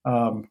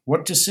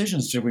 What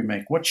decisions did we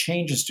make? What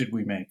changes did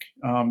we make?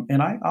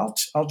 And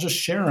I'll just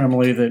share,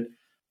 Emily,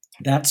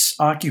 that's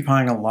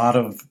occupying a lot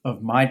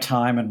of my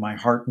time and my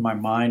heart and my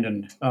mind.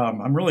 And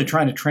I'm really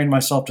trying to train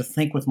myself to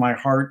think with my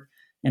heart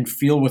and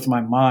feel with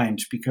my mind,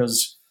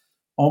 because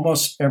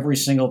almost every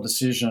single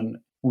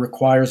decision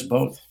requires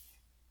both.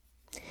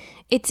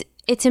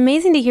 It's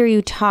amazing to hear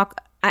you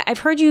talk. I've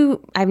heard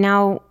you, I've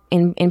now,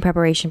 in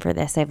preparation for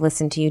this, I've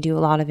listened to you do a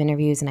lot of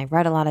interviews, and I've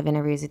read a lot of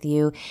interviews with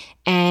you,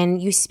 and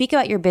you speak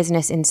about your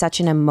business in such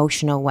an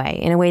emotional way,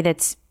 in a way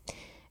that's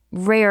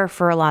rare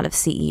for a lot of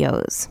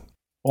CEOs.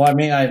 Well, I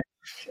mean,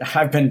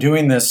 I've been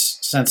doing this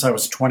since I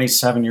was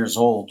 27 years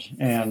old,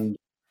 and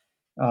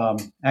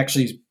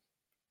actually,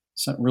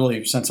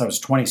 really since I was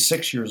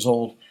 26 years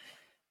old,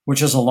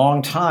 which is a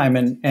long time.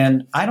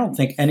 And I don't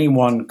think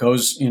anyone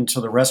goes into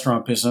the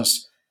restaurant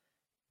business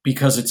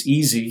because it's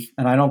easy.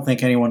 And I don't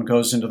think anyone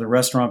goes into the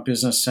restaurant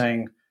business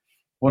saying,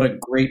 what a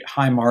great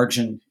high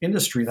margin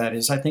industry that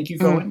is. I think you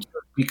go into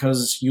it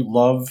because you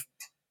love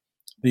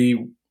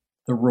the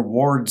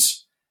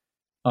rewards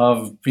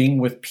of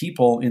being with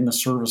people in the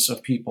service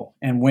of people.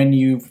 And when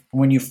you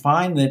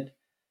find that,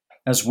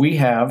 as we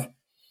have,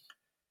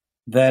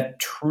 that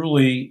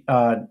truly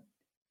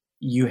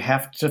you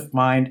have to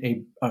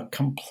find a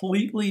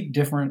completely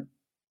different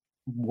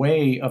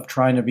way of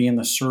trying to be in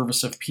the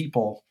service of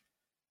people,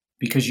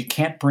 because you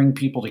can't bring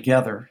people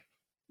together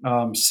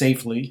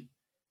safely,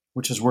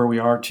 which is where we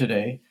are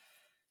today.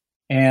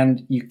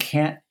 And you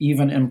can't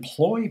even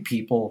employ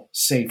people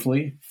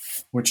safely,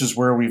 which is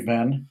where we've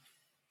been.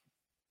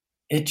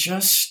 It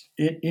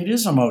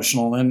is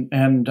emotional.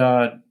 And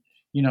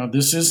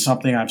this is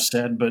something I've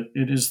said, but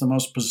it is the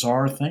most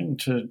bizarre thing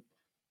to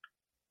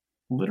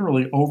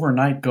literally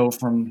overnight go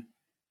from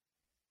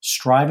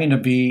striving to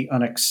be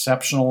an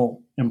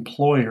exceptional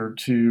employer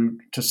to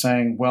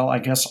saying, well, I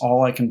guess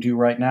all I can do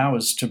right now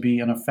is to be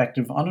an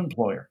effective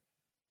unemployer.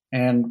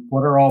 And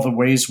what are all the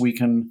ways we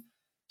can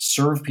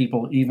serve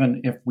people even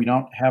if we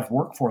don't have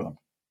work for them?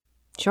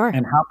 Sure.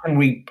 And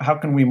how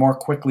can we more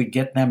quickly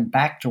get them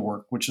back to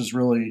work,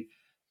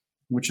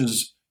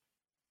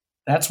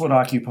 that's what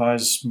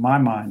occupies my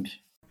mind.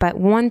 But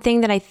one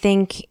thing that I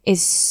think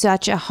is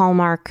such a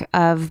hallmark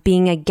of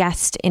being a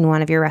guest in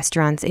one of your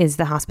restaurants is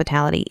the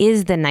hospitality,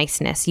 is the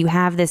niceness. You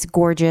have this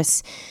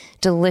gorgeous,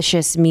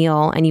 delicious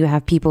meal, and you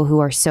have people who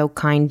are so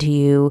kind to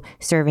you,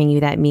 serving you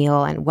that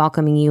meal and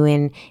welcoming you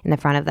in the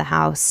front of the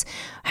house.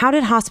 How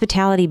did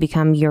hospitality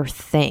become your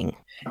thing?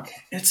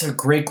 It's a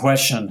great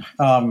question.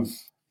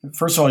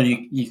 First of all,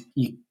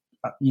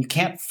 you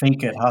can't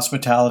fake it.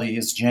 Hospitality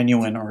is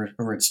genuine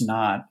or it's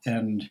not.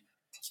 And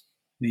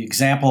the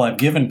example I've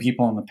given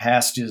people in the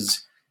past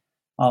is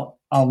I'll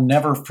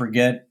never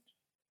forget,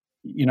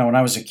 when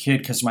I was a kid,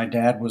 because my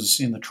dad was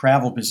in the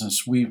travel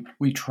business, we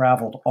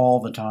traveled all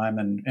the time,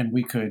 and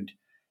we could,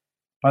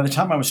 by the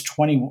time I was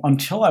 20,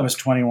 until I was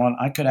 21,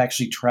 I could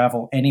actually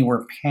travel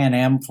anywhere Pan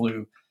Am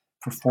flew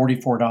for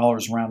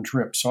 $44 round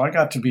trip. So I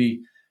got to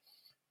be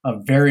a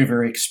very,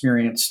 very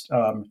experienced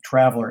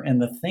traveler.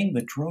 And the thing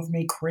that drove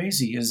me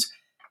crazy is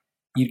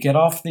you'd get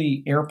off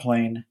the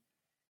airplane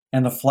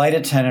and the flight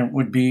attendant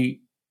would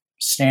be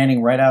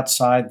standing right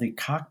outside the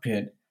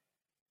cockpit,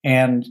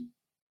 and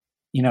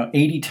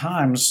 80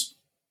 times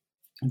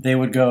they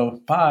would go,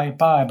 bye,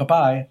 bye, bye,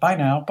 bye, bye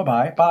now, bye,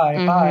 bye,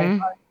 bye, bye,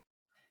 bye,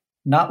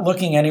 not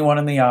looking anyone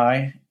in the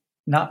eye,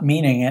 not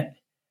meaning it.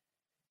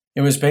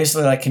 It was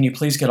basically like, can you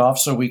please get off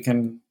so we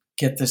can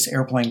get this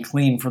airplane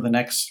clean for the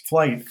next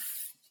flight?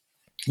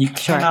 You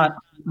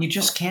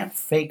just can't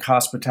fake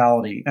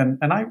hospitality. And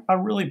I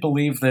really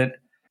believe that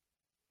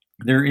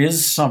there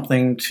is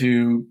something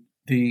to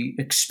the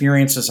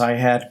experiences I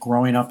had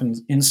growing up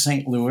in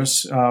St.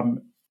 Louis,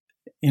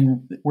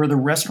 where the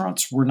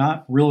restaurants were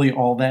not really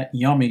all that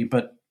yummy,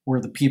 but where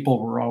the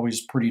people were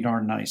always pretty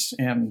darn nice.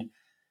 And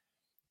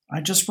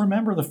I just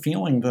remember the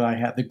feeling that I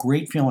had, the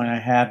great feeling I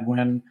had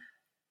when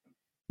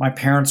my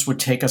parents would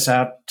take us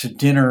out to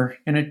dinner,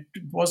 and it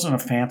wasn't a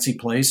fancy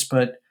place,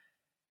 but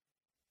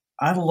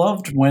I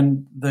loved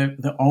when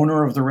the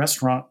owner of the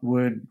restaurant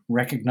would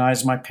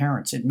recognize my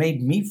parents. It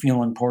made me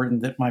feel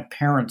important that my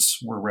parents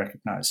were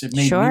recognized. It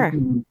made me feel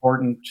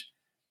important,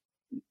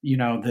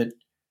 that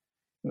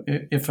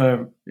if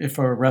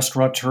a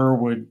restaurateur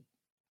would,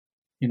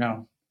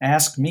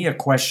 ask me a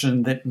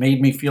question that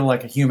made me feel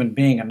like a human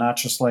being and not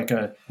just like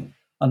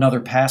another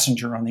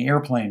passenger on the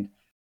airplane.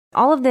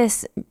 All of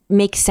this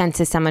makes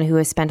sense as someone who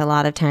has spent a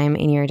lot of time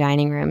in your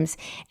dining rooms.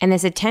 And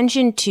this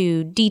attention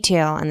to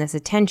detail and this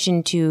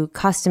attention to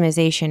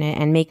customization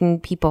and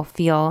making people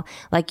feel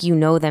like you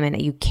know them and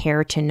that you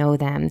care to know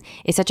them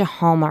is such a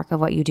hallmark of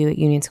what you do at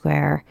Union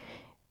Square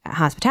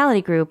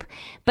Hospitality Group.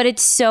 But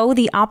it's so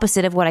the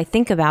opposite of what I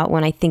think about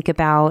when I think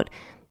about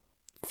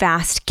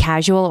fast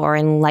casual or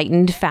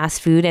enlightened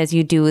fast food as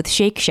you do with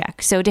Shake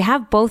Shack. So to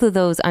have both of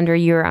those under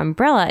your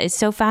umbrella is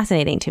so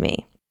fascinating to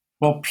me.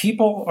 Well,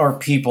 people are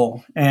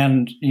people.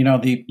 And,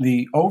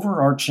 the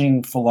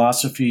overarching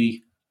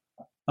philosophy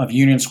of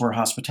Union Square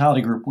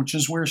Hospitality Group, which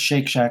is where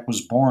Shake Shack was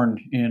born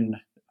in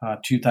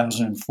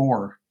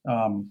 2004.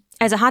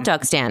 As a hot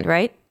dog stand,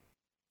 right?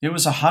 It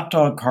was a hot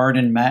dog cart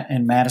in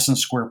Madison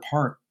Square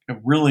Park,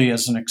 really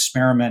as an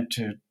experiment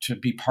to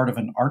be part of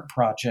an art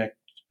project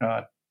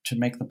to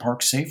make the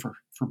park safer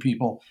for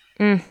people.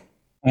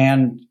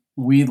 And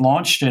we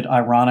launched it,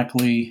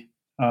 ironically,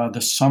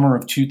 the summer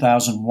of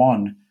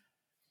 2001.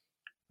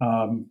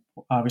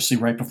 Obviously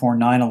right before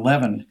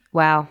 9/11.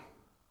 Wow.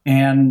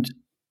 And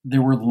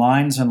there were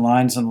lines and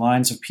lines and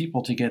lines of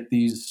people to get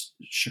these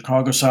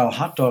Chicago-style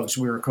hot dogs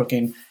we were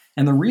cooking.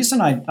 And the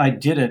reason I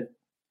did it,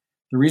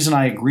 the reason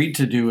I agreed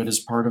to do it as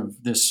part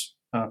of this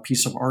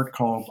piece of art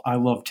called I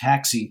Love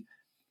Taxi,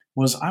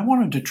 was I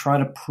wanted to try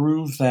to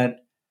prove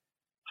that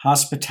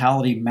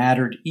hospitality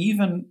mattered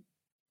even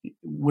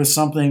with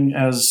something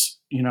as,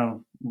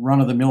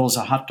 run-of-the-mill as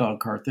a hot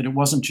dog cart, that it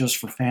wasn't just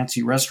for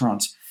fancy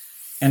restaurants.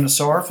 And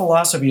so our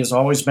philosophy has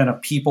always been a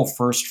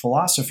people-first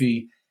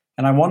philosophy,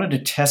 and I wanted to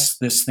test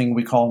this thing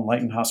we call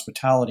enlightened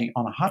hospitality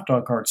on a hot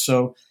dog cart.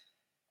 So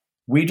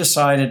we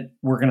decided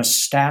we're going to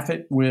staff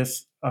it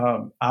with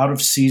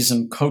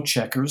out-of-season coat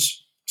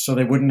checkers so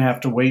they wouldn't have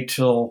to wait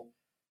till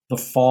the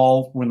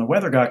fall when the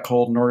weather got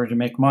cold in order to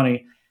make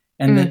money.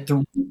 And that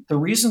the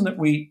reason that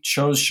we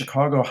chose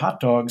Chicago-style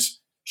hot dogs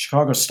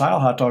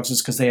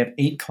is because they have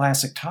 8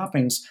 classic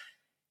toppings,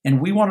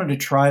 and we wanted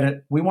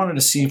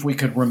to see if we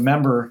could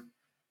remember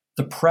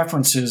the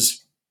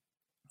preferences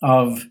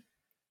of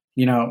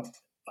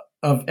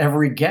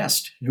every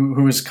guest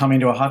who is coming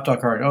to a hot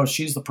dog cart. Oh,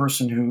 she's the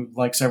person who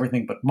likes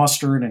everything but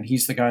mustard, and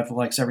he's the guy that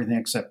likes everything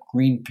except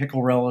green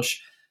pickle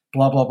relish,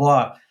 blah, blah,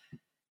 blah.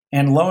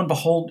 And lo and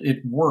behold,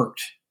 it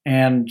worked.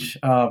 And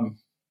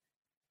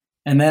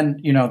then,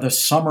 the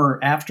summer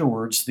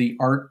afterwards, the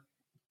art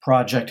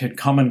project had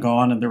come and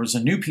gone, and there was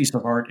a new piece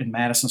of art in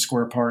Madison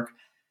Square Park.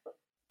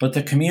 But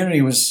the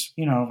community was,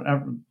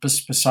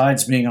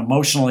 besides being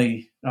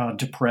emotionally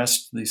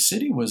depressed, the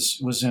city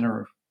was in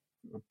a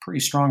pretty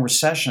strong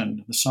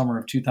recession the summer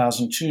of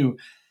 2002.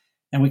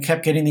 And we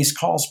kept getting these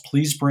calls,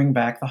 please bring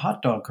back the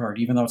hot dog cart,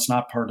 even though it's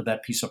not part of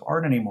that piece of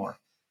art anymore.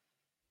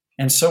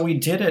 And so we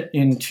did it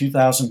in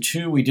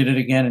 2002. We did it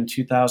again in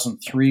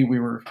 2003. We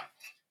were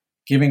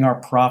giving our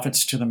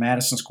profits to the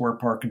Madison Square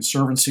Park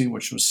Conservancy,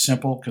 which was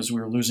simple because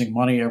we were losing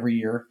money every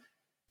year.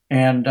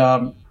 And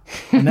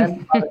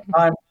then by the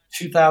time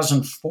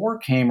 2004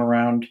 came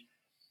around,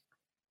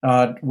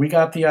 we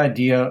got the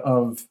idea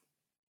of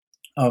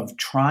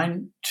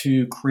trying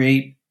to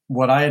create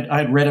what I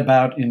had read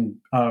about in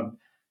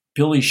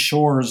Billy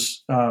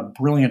Shore's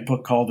brilliant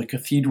book called The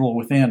Cathedral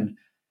Within,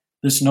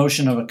 this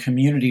notion of a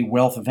community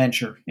wealth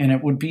venture. And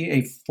it would be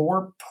a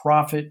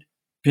for-profit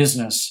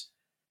business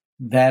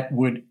that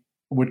would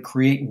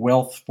create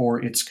wealth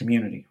for its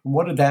community.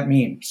 What did that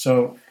mean?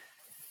 So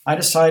I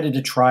decided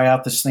to try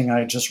out this thing I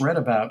had just read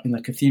about in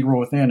The Cathedral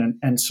Within.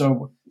 And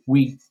so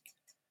we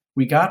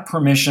got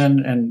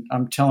permission, and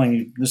I'm telling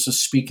you, this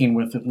is speaking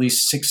with at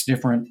least 6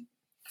 different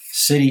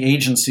city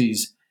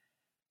agencies,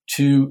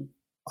 to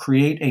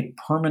create a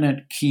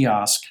permanent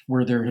kiosk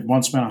where there had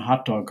once been a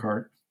hot dog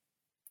cart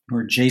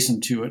or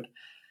adjacent to it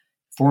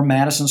for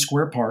Madison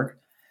Square Park.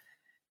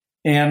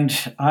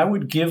 And I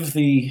would give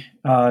this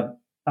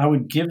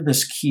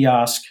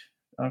kiosk,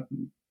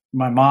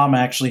 my mom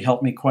actually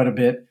helped me quite a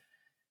bit,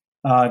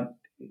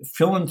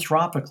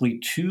 philanthropically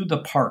to the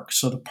park.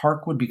 So the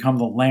park would become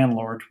the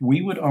landlord.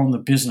 We would own the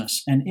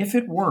business. And if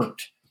it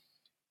worked,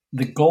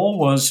 the goal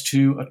was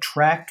to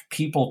attract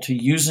people to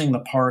using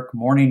the park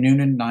morning, noon,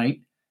 and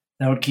night.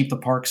 That would keep the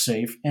park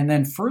safe. And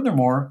then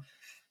furthermore,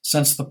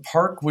 since the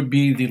park would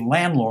be the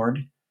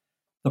landlord,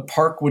 the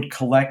park would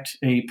collect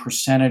a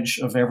percentage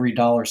of every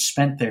dollar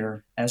spent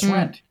there as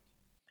rent.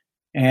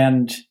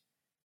 And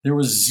there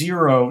was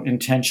zero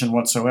intention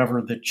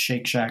whatsoever that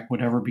Shake Shack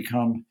would ever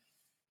become,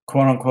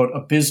 quote unquote,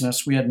 a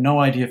business. We had no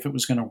idea if it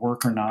was going to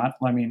work or not.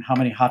 I mean, how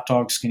many hot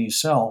dogs can you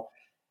sell?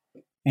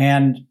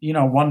 And,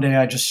 one day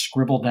I just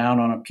scribbled down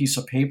on a piece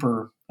of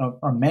paper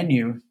a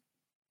menu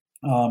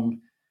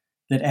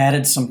that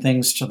added some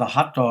things to the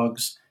hot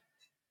dogs.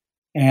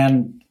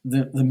 And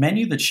the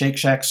menu that Shake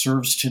Shack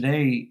serves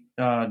today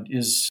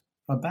is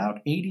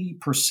about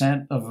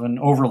 80% of an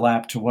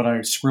overlap to what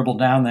I scribbled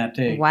down that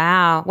day.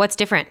 Wow. What's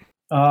different?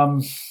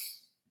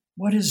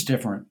 What is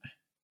different?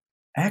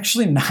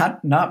 Actually,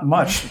 not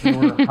much. There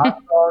were hot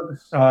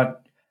dogs,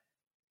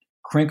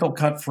 crinkle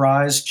cut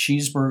fries,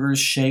 cheeseburgers,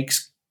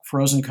 shakes,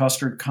 frozen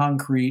custard,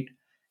 concrete.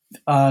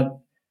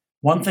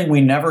 One thing we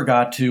never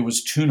got to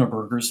was tuna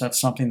burgers. That's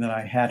something that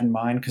I had in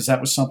mind because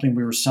that was something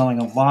we were selling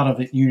a lot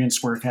of at Union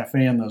Square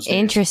Cafe in those days.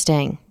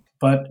 Interesting.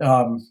 But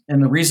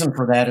and the reason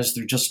for that is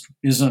there just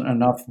isn't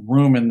enough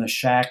room in the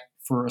shack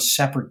for a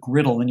separate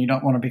griddle, and you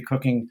don't want to be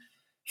cooking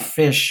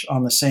fish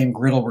on the same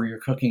griddle where you're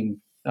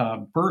cooking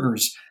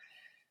burgers.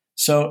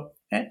 So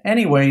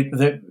anyway,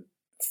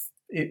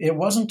 it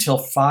wasn't until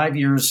 5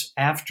 years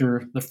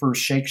after the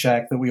first Shake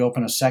Shack that we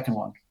opened a second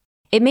one.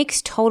 It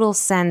makes total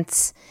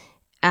sense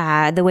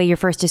the way you're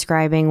first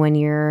describing when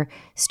you're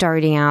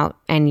starting out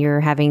and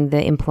you're having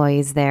the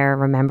employees there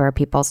remember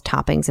people's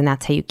toppings, and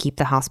that's how you keep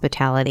the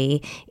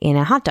hospitality in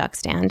a hot dog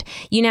stand.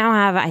 You now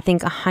have, I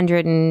think,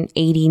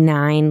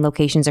 189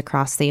 locations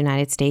across the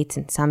United States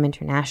and some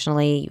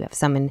internationally. You have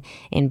some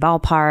in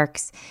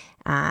ballparks.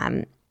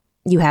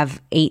 You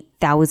have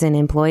 8,000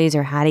 employees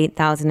or had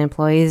 8,000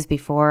 employees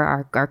before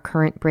our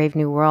current Brave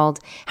New World.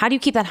 How do you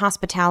keep that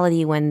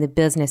hospitality when the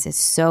business is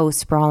so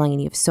sprawling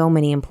and you have so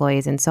many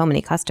employees and so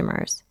many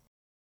customers?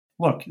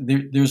 Look,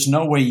 there's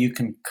no way you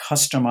can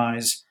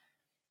customize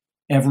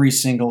every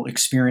single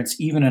experience,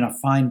 even in a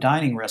fine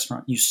dining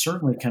restaurant. You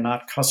certainly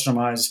cannot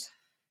customize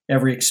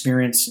every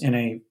experience in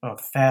a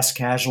fast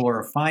casual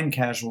or a fine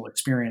casual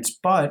experience,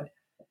 but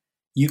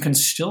you can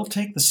still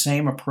take the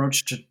same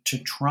approach to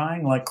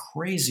trying like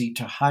crazy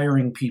to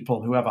hiring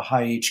people who have a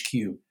high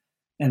HQ.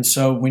 And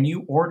so when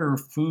you order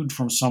food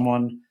from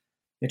someone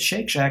at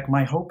Shake Shack,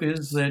 my hope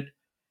is that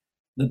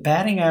the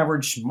batting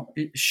average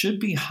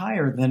should be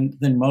higher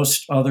than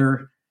most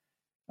other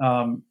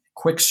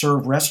quick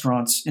serve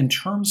restaurants in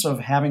terms of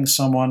having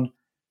someone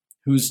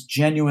who's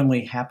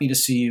genuinely happy to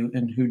see you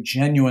and who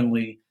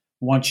genuinely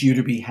wants you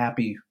to be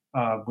happy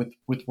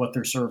with what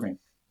they're serving.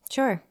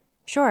 Sure.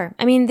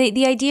 I mean,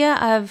 the idea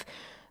of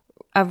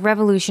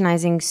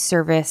revolutionizing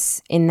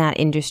service in that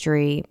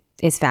industry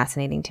is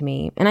fascinating to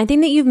me. And I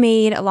think that you've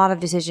made a lot of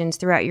decisions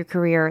throughout your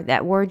career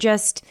that were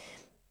just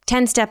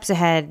 10 steps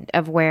ahead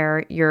of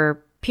where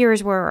your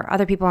peers were or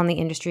other people in the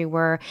industry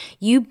were.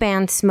 You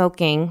banned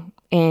smoking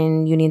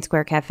in Union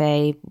Square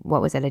Cafe,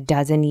 what was it, a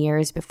dozen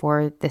years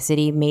before the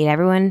city made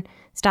everyone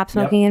stop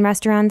smoking in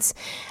restaurants.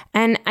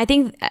 And I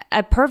think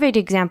a perfect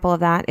example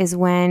of that is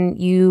when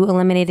you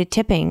eliminated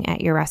tipping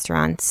at your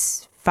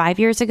restaurants 5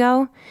 years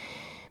ago.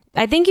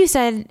 I think you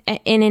said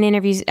in an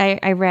interview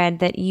I read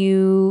that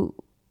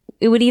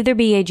it would either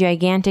be a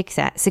gigantic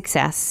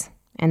success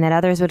and that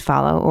others would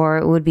follow, or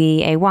it would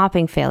be a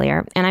whopping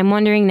failure. And I'm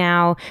wondering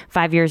now,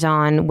 5 years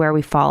on, where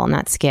we fall on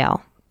that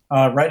scale.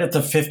 Right at the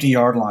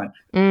 50-yard line.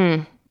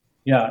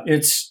 Yeah,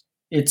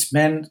 it's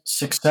been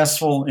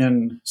successful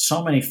in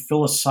so many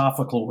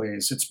philosophical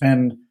ways. It's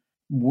been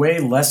way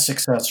less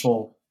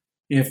successful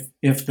if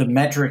the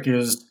metric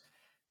is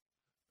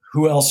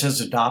who else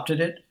has adopted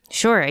it.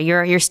 Sure,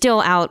 you're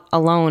still out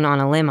alone on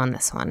a limb on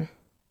this one.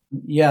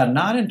 Yeah,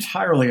 not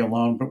entirely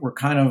alone, but we're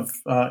kind of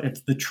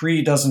the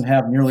tree doesn't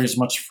have nearly as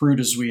much fruit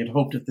as we had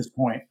hoped at this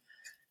point.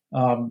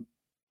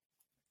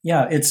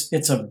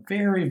 It's a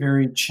very,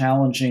 very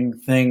challenging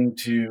thing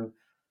to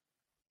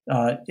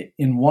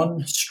in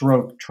one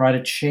stroke, try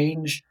to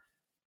change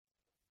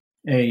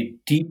a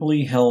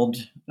deeply held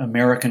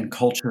American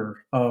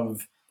culture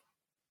of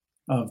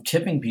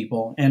tipping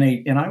people, and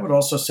I would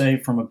also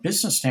say, from a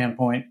business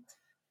standpoint,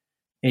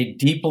 a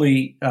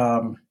deeply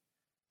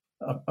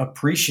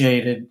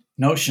appreciated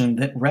notion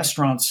that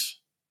restaurants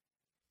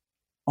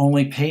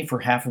only pay for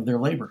half of their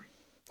labor,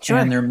 sure,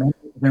 and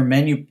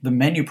the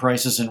menu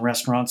prices in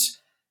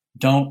restaurants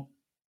don't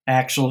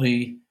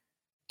actually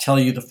tell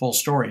you the full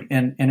story.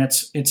 And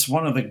it's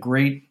one of the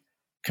great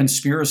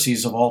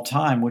conspiracies of all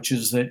time, which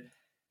is that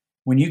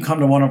when you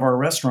come to one of our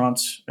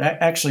restaurants,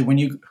 actually when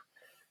you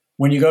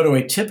go to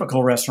a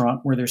typical restaurant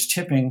where there's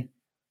tipping,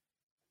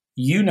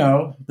 you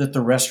know that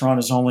the restaurant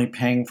is only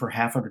paying for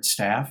half of its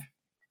staff.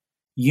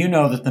 You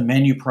know that the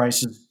menu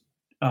prices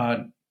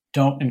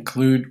don't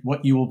include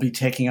what you will be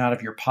taking out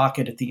of your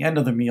pocket at the end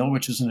of the meal,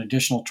 which is an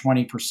additional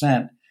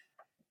 20%.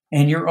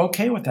 And you're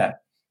okay with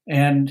that.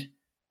 And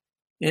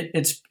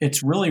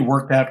it's really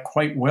worked out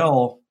quite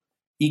well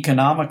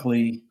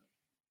economically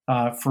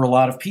for a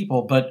lot of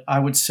people. But I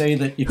would say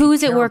that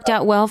who's it worked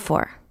out well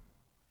for?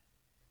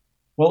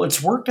 Well,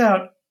 it's worked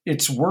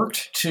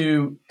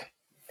to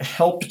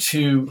help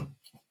to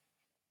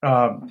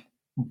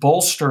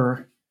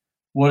bolster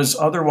what is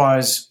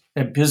otherwise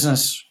a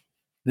business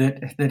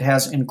that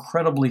has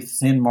incredibly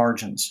thin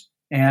margins.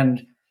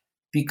 And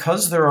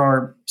because there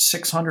are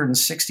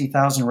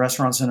 660,000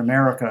 restaurants in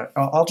America,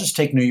 I'll just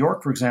take New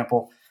York, for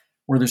example,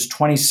 where there's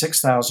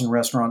 26,000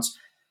 restaurants,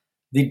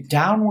 the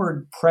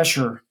downward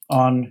pressure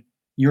on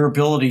your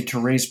ability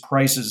to raise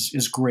prices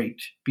is great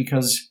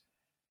because,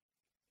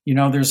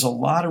 there's a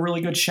lot of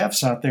really good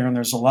chefs out there, and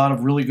there's a lot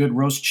of really good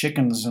roast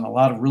chickens and a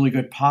lot of really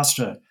good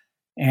pasta.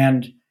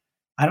 And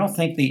I don't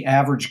think the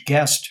average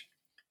guest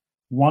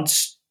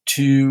wants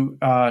to,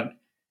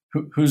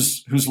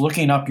 who's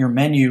looking up your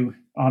menu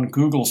on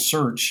Google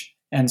search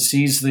and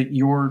sees that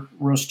your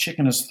roast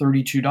chicken is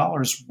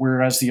 $32,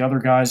 whereas the other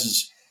guy's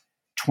is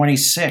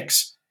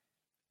 $26.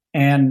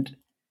 And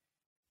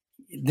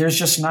there's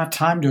just not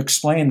time to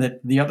explain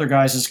that the other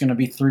guy's is going to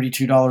be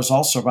 $32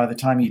 also by the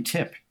time you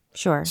tip.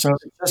 Sure. So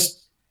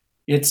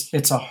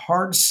it's a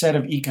hard set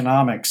of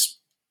economics.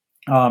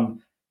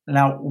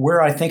 Now,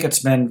 where I think it's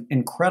been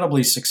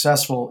incredibly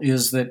successful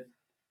is that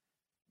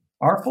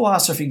our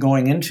philosophy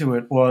going into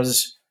it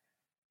was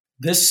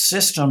this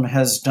system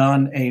has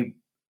done a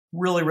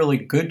really, really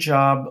good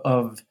job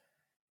of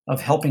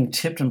helping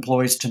tipped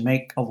employees to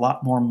make a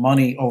lot more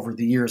money over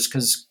the years.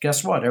 Because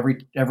guess what?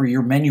 Every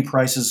year menu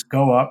prices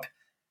go up,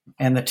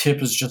 and the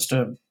tip is just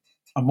a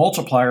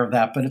multiplier of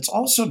that. But it's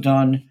also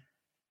done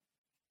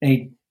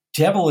a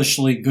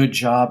devilishly good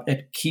job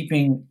at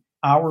keeping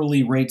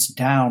hourly rates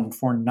down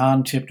for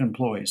non-tipped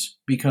employees,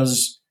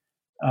 because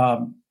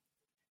and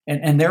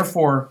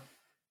therefore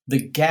the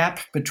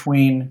gap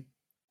between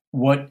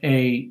what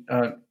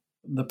the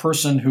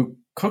person who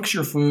cooks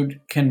your food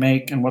can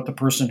make and what the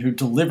person who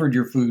delivered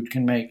your food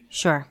can make,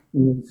 sure,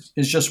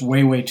 is just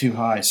way, way too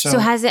high. So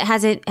has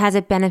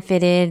it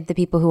benefited the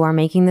people who are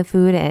making the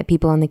food,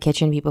 people in the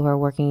kitchen, people who are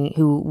working,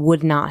 who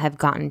would not have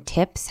gotten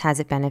tips? Has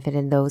it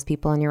benefited those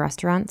people in your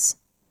restaurants?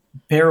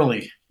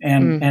 Barely.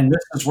 And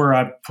this is where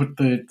I put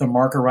the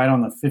marker right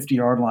on the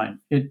 50-yard line.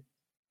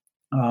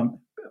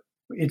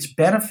 It's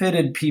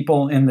benefited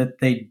people in that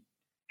they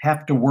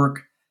have to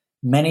work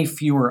many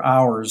fewer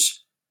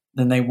hours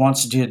than they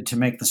once did to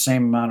make the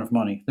same amount of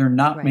money. They're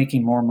not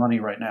making more money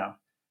right now,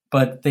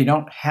 but they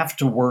don't have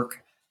to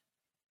work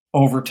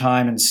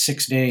overtime in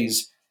 6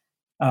 days.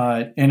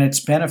 And it's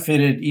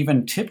benefited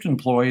even tipped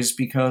employees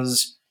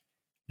because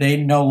they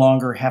no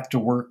longer have to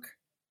work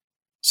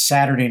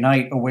Saturday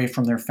night away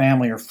from their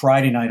family or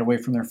Friday night away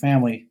from their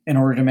family in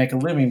order to make a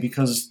living,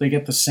 because they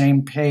get the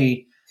same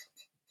pay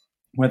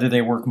whether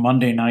they work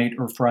Monday night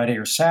or Friday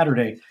or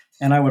Saturday.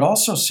 And I would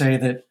also say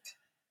that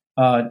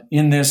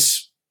in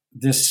this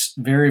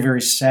very,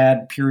 very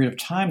sad period of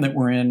time that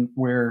we're in,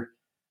 where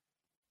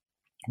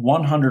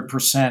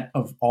 100%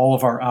 of all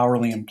of our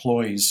hourly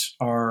employees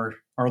are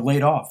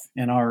laid off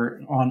and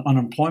are on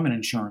unemployment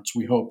insurance,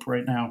 we hope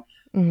right now,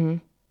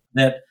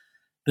 that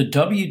the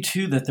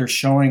W-2 that they're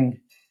showing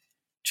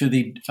to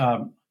the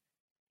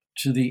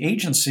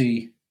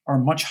agency are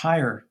much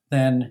higher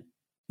than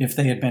if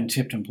they had been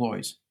tipped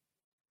employees.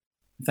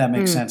 If that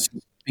makes sense,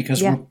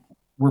 because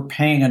we're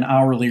paying an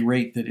hourly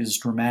rate that is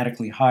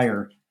dramatically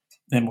higher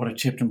than what a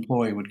tipped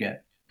employee would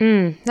get.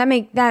 That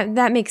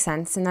makes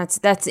sense, and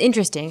that's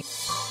interesting.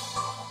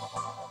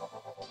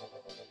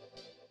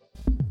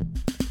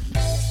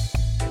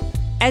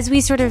 As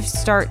we sort of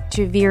start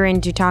to veer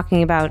into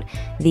talking about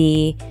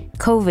the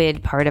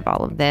COVID part of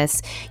all of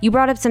this, you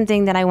brought up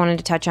something that I wanted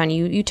to touch on.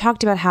 You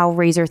talked about how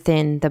razor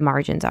thin the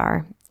margins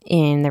are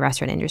in the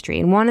restaurant industry.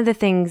 And one of the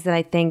things that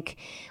I think,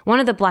 one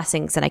of the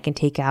blessings that I can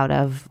take out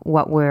of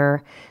what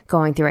we're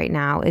going through right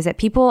now is that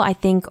people, I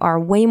think, are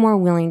way more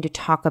willing to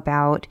talk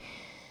about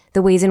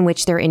the ways in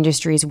which their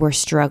industries were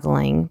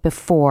struggling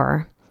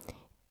before,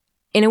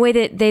 in a way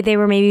that they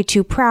were maybe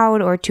too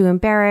proud or too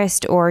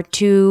embarrassed or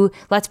too,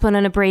 let's put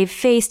on a brave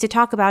face to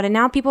talk about it.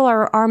 Now people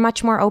are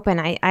much more open.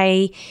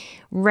 I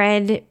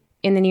read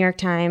in the New York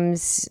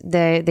Times,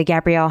 the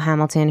Gabrielle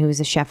Hamilton, who's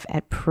a chef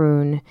at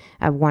Prune,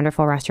 a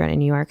wonderful restaurant in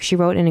New York. She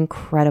wrote an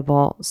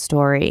incredible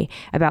story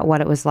about what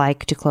it was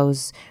like to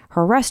close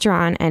her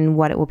restaurant and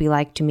what it will be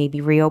like to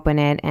maybe reopen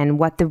it and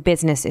what the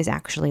business is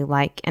actually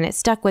like. And it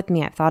stuck with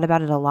me. I've thought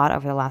about it a lot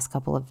over the last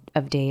couple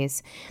of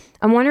days.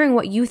 I'm wondering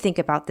what you think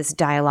about this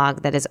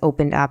dialogue that has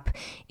opened up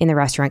in the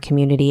restaurant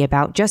community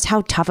about just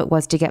how tough it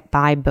was to get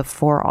by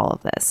before all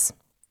of this.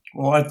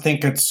 Well, I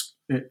think it's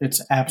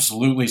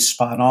absolutely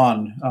spot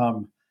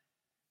on.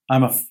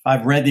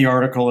 I've read the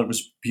article. It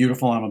was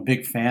beautiful. I'm a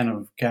big fan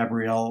of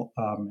Gabrielle.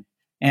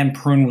 And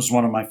Prune was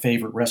one of my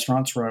favorite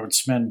restaurants where I would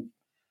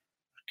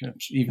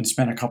even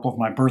spend a couple of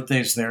my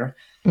birthdays there.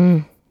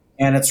 And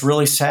it's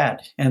really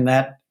sad. And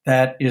that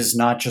is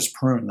not just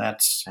Prune.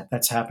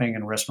 That's happening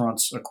in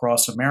restaurants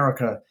across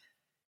America.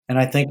 And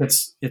I think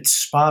it's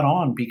spot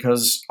on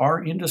because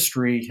our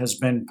industry has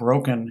been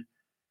broken.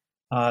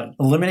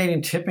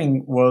 Eliminating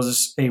tipping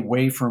was a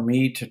way for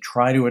me to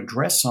try to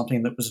address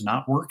something that was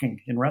not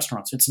working in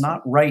restaurants. It's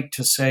not right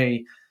to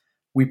say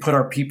we put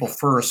our people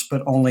first,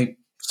 but only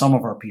some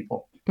of our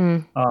people.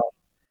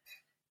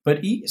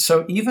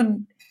 So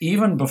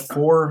even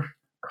before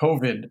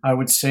COVID, I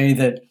would say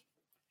that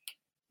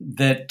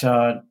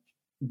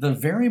the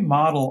very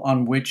model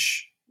on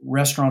which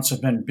restaurants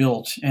have been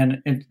built,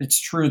 and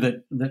it's true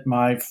that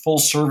my full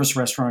service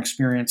restaurant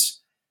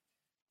experience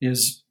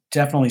is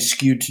definitely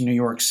skewed to New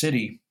York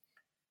City,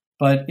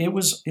 but it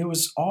was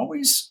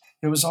always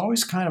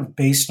kind of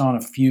based on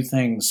a few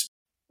things.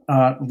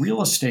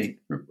 Real estate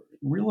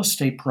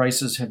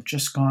prices have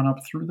just gone up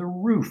through the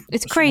roof.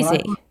 It's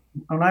crazy.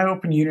 When I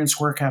opened Union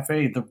Square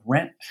Cafe, the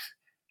rent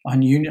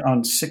on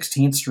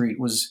 16th Street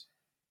was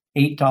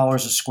 $8 a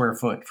square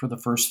foot for the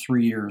first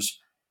 3 years,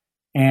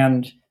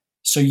 and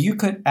so you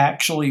could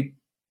actually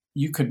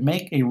you could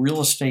make a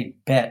real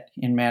estate bet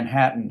in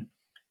Manhattan,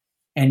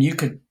 and you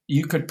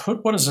could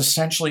put what is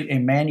essentially a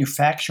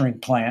manufacturing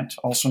plant,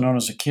 also known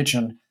as a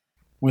kitchen,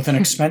 with an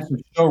expensive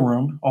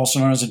showroom, also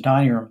known as a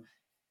dining room.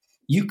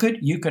 You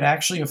could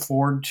actually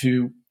afford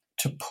to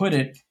put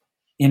it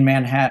in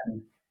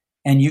Manhattan,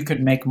 and you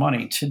could make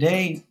money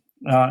today.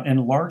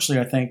 And largely,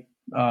 I think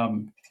we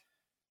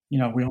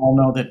all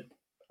know that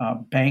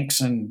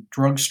banks and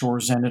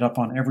drugstores ended up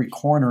on every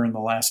corner in the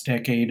last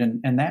decade,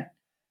 and that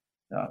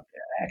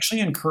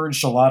actually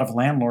encouraged a lot of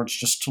landlords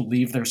just to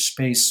leave their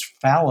space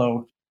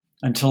fallow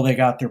until they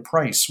got their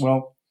price.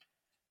 Well,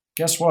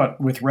 guess what?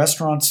 With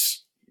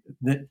restaurants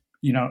that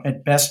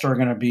at best are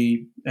going to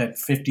be at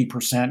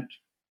 50%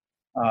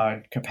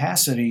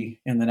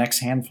 capacity in the next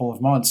handful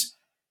of months,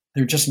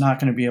 they're just not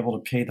going to be able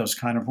to pay those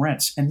kind of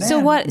rents. And then,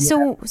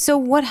 so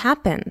what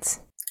happens?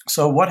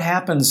 So what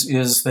happens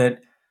is that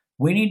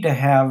we need to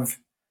have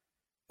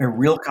a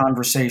real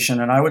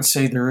conversation, and I would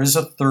say there is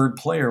a third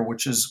player,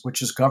 which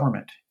is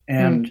government.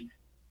 And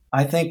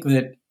I think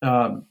that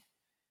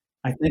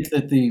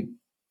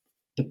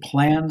the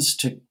plans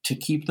to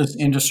keep this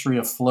industry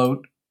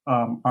afloat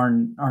are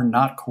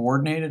not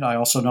coordinated. I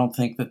also don't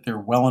think that they're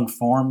well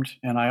informed,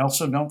 and I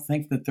also don't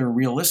think that they're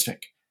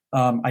realistic.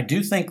 I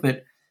do think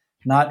that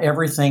not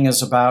everything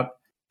is about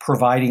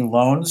providing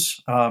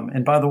loans.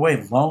 And by the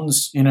way,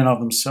 loans in and of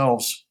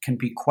themselves can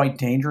be quite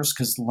dangerous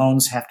because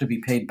loans have to be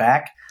paid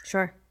back.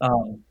 Sure.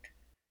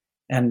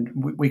 And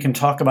we can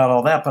talk about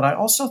all that, but I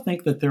also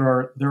think that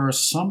there are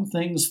some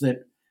things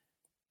that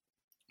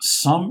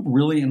some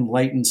really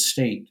enlightened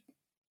state,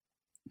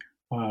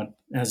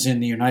 as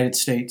in the United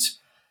States,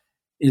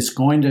 is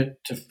going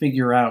to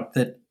figure out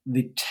that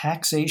the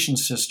taxation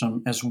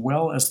system as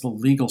well as the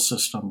legal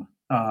system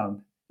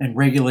and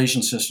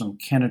regulation system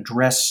can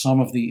address some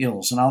of the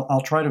ills. And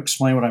I'll try to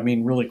explain what I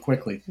mean really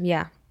quickly.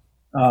 Yeah.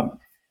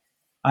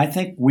 I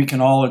think we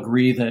can all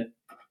agree that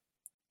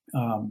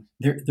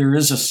there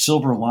is a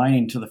silver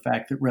lining to the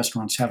fact that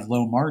restaurants have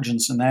low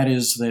margins, and that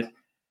is that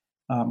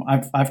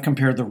I've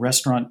compared the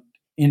restaurant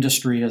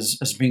industry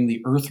as being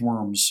the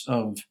earthworms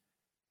of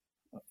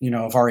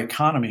our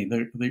economy.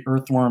 The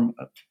earthworm,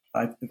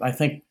 I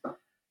think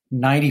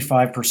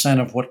 95%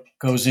 of what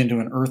goes into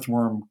an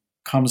earthworm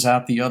comes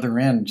out the other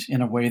end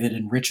in a way that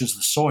enriches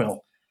the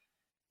soil.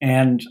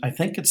 And I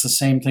think it's the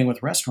same thing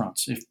with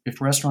restaurants.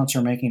 If restaurants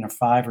are making a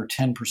 5 or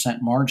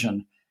 10%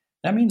 margin,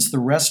 that means the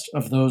rest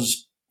of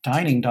those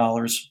dining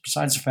dollars,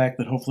 besides the fact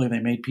that hopefully they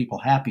made people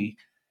happy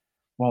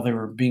while they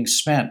were being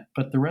spent,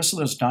 but the rest of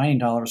those dining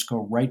dollars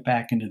go right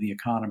back into the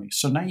economy.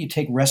 So now you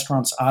take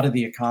restaurants out of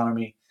the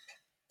economy,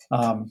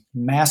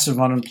 massive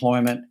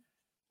unemployment,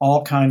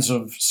 all kinds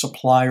of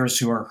suppliers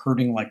who are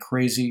hurting like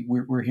crazy.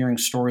 We're hearing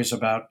stories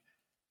about,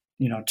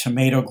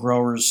 tomato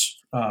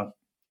growers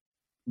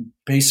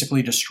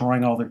basically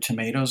destroying all their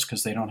tomatoes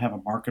because they don't have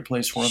a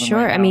marketplace for them. Sure.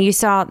 Right I mean, you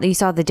saw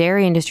the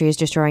dairy industry is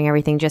destroying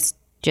everything.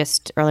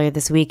 Just earlier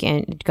this week,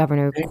 and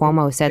Governor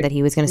Cuomo said that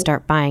he was going to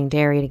start buying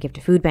dairy to give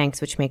to food banks,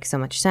 which makes so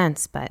much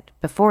sense. But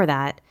before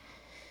that,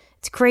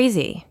 it's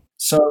crazy.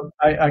 So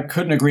I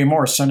couldn't agree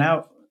more. So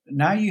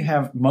now you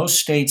have, most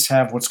states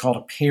have what's called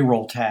a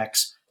payroll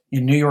tax.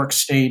 In New York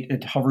State,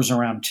 it hovers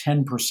around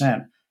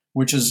 10%,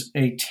 which is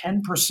a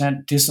 10%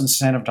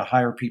 disincentive to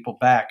hire people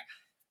back.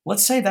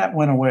 Let's say that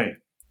went away.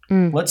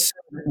 Let's say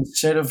that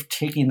instead of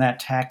taking that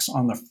tax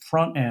on the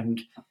front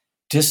end,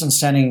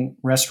 disincenting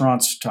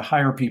restaurants to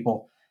hire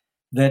people,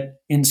 that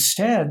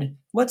instead,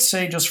 let's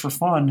say just for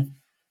fun,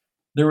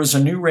 there was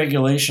a new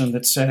regulation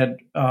that said,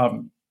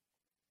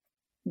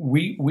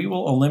 we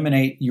will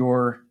eliminate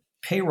your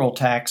payroll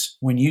tax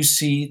when we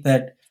see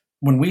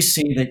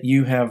that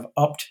you have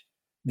upped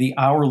the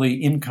hourly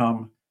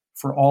income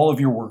for all of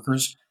your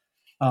workers.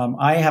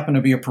 I happen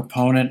to be a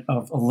proponent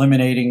of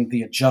eliminating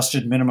the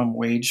adjusted minimum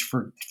wage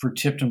for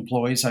tipped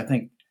employees. I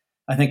think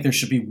there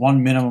should be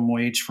one minimum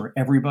wage for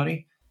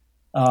everybody.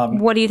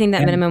 What do you think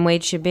that minimum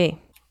wage should be?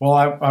 Well,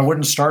 I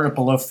wouldn't start it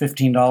below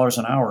 $15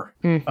 an hour.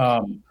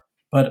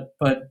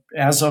 But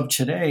as of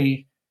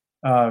today,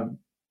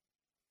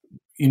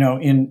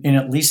 in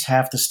at least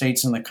half the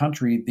states in the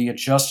country, the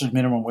adjusted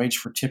minimum wage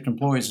for tipped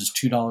employees is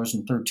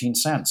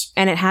 $2.13.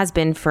 And it has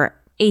been for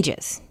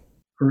ages.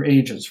 For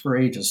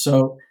ages.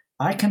 So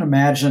I can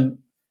imagine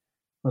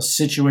a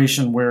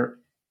situation where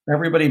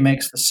everybody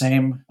makes the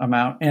same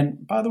amount.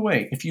 And by the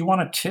way, if you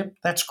want to tip,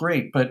 that's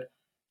great. But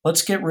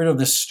let's get rid of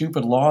this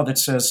stupid law that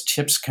says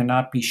tips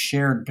cannot be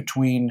shared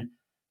between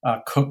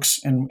cooks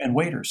and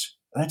waiters.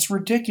 That's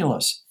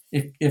ridiculous.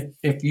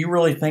 If you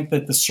really think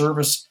that the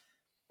service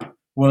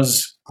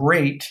was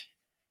great,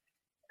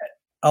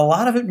 a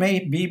lot of it may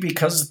be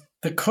because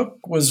the cook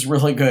was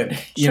really good.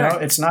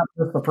 Sure. It's not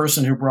just the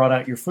person who brought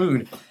out your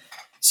food.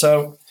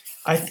 So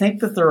I think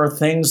that there are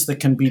things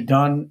that can be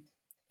done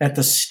at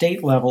the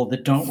state level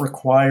that don't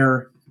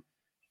require,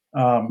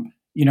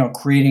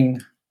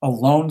 creating a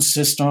loan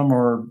system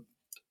or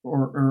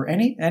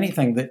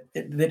anything that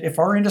if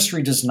our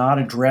industry does not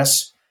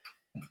address,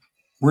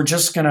 we're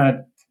just going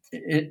to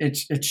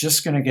it's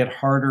just going to get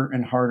harder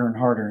and harder and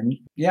harder. And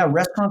yeah,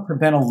 restaurants have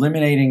been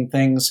eliminating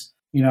things.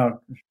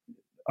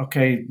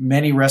 Okay,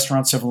 many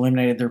restaurants have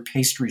eliminated their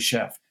pastry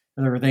chef,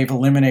 or they've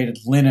eliminated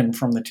linen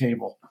from the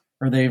table,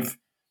 or they've,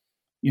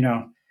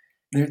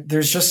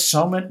 there's just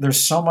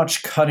there's so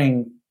much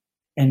cutting,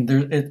 and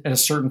at a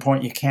certain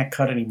point you can't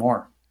cut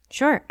anymore.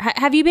 Sure.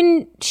 Have you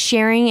been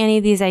sharing any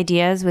of these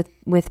ideas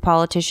with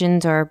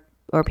politicians or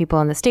people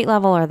on the state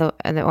level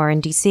or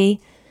in DC?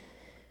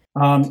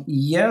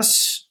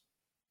 Yes,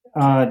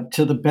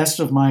 to the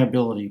best of my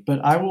ability. But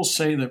I will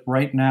say that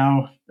right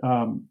now,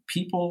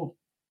 people,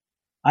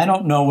 I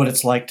don't know what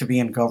it's like to be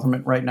in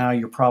government right now.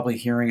 You're probably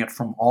hearing it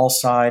from all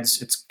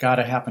sides. It's got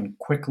to happen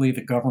quickly.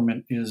 The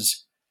government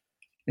is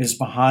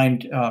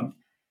behind.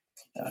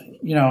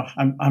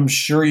 I'm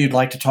sure you'd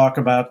like to talk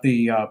about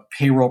the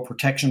payroll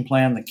protection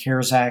plan, the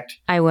CARES Act.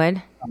 I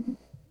would.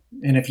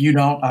 And if you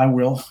don't, I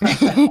will.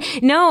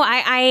 No,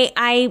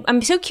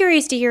 I'm so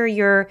curious to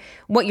hear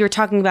what you're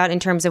talking about in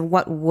terms of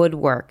what would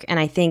work. And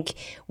I think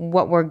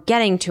what we're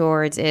getting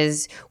towards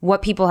is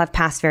what people have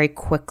passed very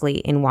quickly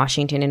in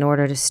Washington in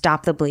order to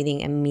stop the bleeding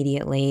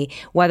immediately.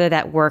 Whether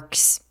that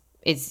works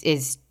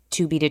is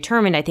to be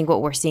determined. I think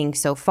what we're seeing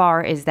so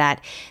far is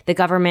that the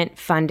government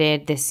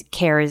funded this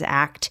CARES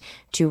Act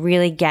to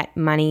really get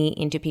money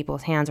into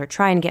people's hands, or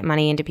try and get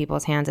money into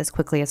people's hands as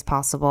quickly as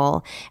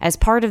possible. As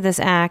part of this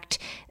act,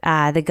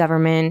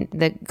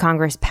 the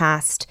Congress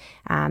passed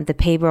the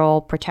payroll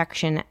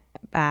protection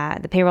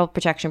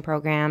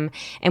program.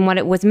 And what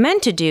it was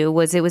meant to do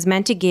was it was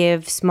meant to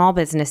give small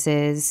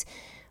businesses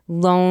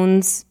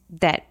loans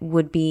that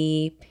would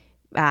be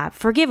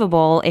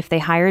forgivable if they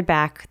hired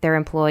back their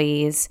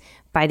employees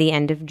by the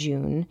end of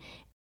June.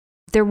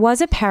 There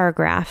was a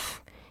paragraph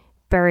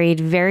buried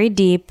very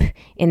deep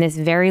in this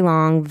very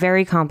long,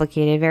 very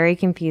complicated, very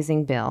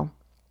confusing bill.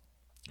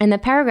 And the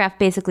paragraph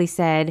basically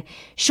said,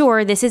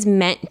 sure, this is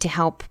meant to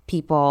help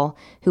people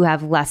who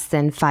have less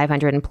than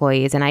 500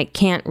 employees. And I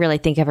can't really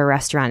think of a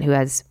restaurant who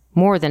has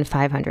more than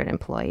 500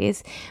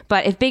 employees.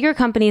 But if bigger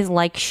companies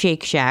like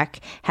Shake Shack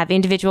have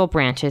individual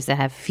branches that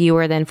have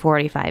fewer than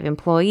 45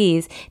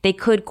 employees, they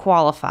could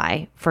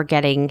qualify for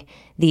getting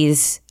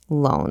these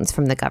loans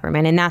from the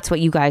government. And that's what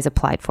you guys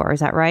applied for.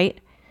 Is that right?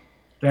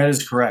 That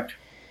is correct.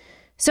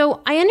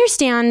 So I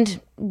understand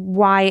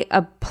why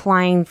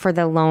applying for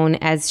the loan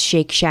as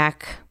Shake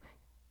Shack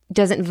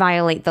doesn't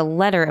violate the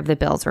letter of the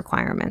bill's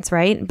requirements,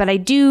 right? But I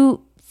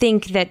do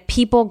think that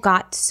people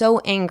got so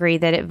angry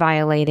that it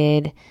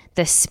violated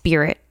the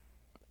spirit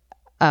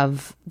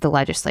of the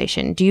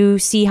legislation. Do you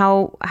see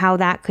how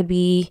that could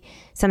be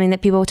something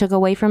that people took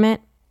away from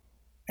it?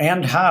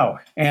 And how.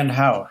 And,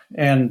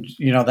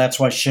 that's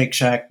why Shake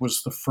Shack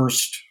was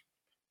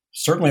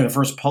certainly the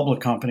first public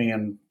company,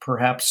 and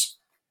perhaps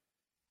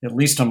at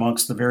least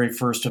amongst the very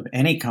first of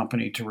any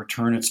company to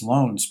return its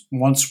loans.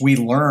 Once we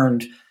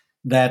learned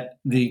that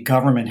the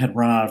government had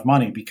run out of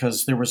money,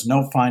 because there was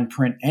no fine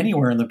print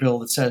anywhere in the bill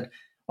that said,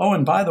 oh,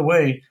 and by the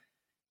way,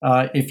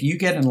 if you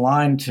get in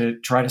line to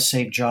try to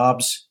save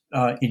jobs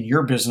in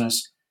your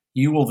business,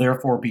 you will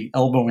therefore be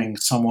elbowing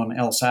someone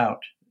else out.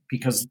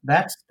 Because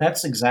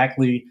that's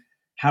exactly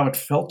how it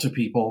felt to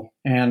people.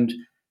 And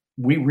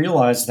we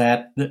realized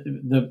that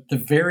the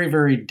very,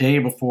 very day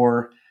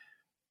before,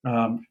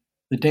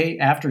 the day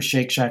after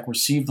Shake Shack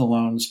received the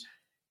loans,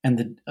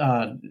 and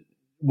I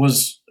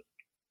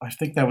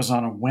think that was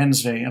on a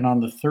Wednesday, and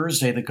on the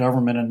Thursday, the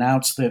government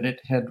announced that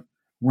it had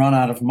run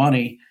out of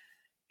money.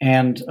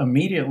 And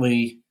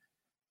immediately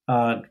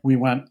we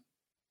went,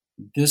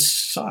 this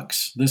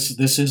sucks.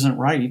 This isn't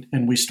right.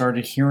 And we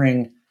started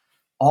hearing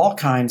all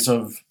kinds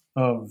of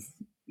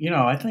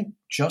I think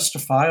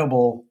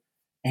justifiable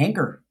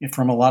anger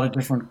from a lot of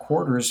different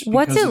quarters.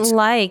 What's it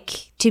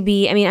like to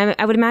be,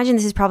 I would imagine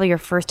this is probably your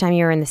first time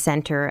you were in the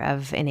center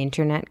of an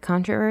internet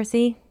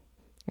controversy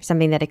or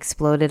something that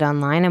exploded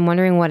online. I'm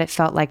wondering what it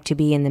felt like to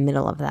be in the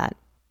middle of that.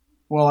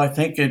 Well, I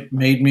think it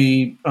made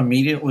me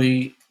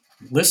immediately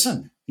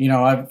listen.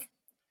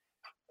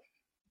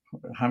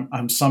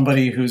 I'm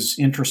somebody who's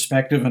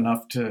introspective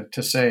enough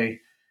to say,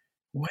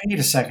 wait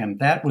a second,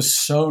 that was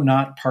so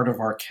not part of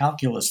our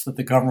calculus that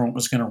the government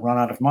was going to run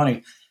out of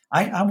money.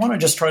 I want to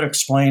just try to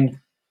explain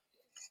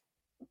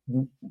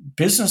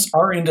business,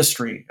 our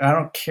industry, I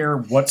don't care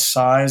what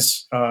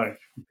size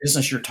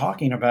business you're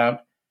talking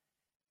about,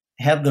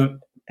 had the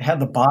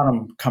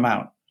bottom come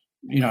out,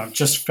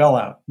 just fell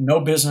out. No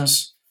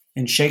business.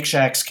 In Shake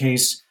Shack's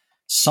case,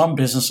 some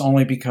business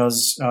only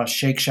because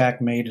Shake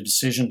Shack made a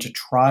decision to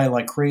try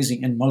like crazy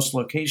in most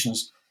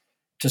locations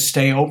to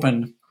stay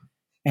open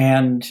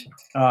and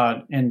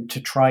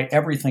to try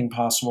everything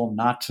possible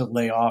not to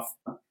lay off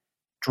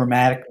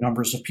dramatic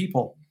numbers of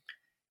people.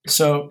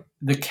 So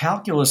the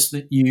calculus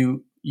that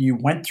you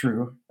went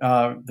through,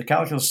 the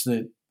calculus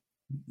that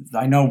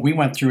I know we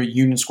went through at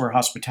Union Square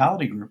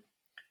Hospitality Group,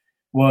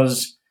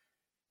 was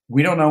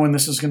we don't know when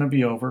this is going to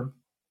be over.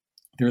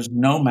 There's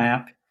no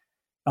map.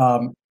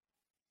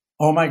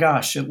 Oh my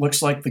gosh, it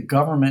looks like the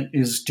government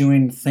is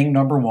doing thing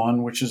number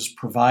one, which is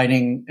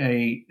providing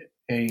a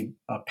a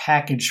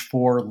package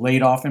for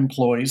laid off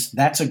employees.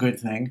 That's a good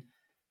thing.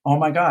 Oh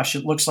my gosh,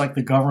 it looks like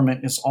the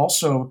government is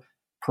also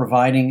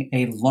providing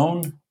a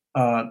loan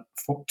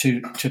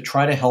to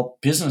try to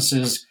help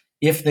businesses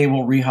if they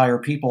will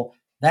rehire people.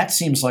 That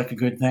seems like a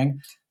good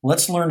thing.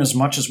 Let's learn as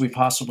much as we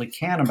possibly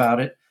can about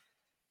it.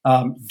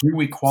 Do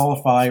we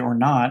qualify or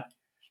not?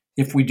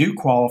 If we do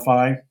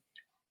qualify,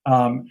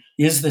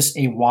 is this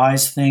a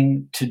wise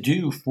thing to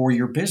do for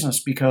your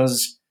business?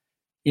 Because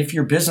if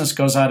your business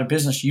goes out of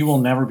business, you will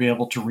never be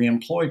able to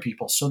reemploy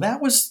people. So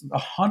that was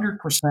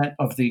 100%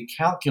 of the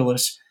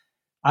calculus.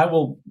 I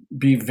will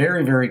be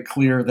very, very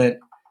clear that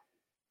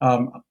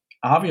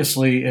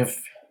obviously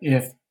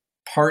if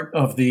part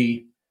of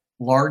the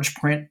large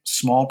print,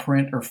 small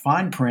print, or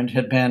fine print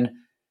had been,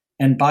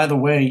 and by the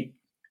way,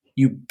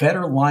 you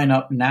better line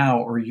up now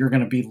or you're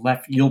going to be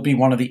left, you'll be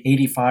one of the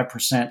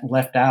 85%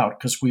 left out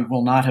because we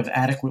will not have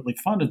adequately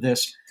funded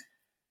this.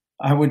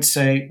 I would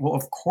say, well,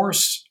 of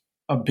course,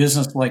 a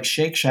business like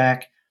Shake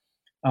Shack,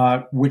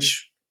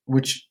 which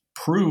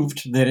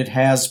proved that it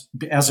has,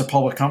 as a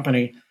public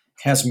company,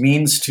 has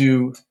means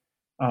to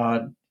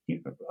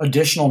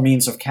additional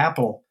means of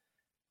capital.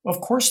 Of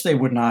course, they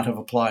would not have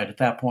applied at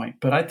that point.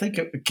 But I think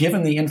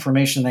given the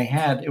information they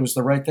had, it was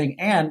the right thing.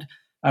 And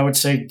I would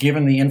say,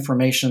 given the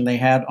information they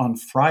had on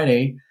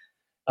Friday,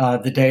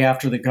 the day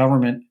after the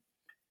government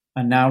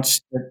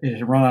announced that it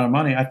had run out of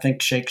money, I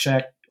think Shake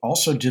Shack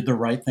also did the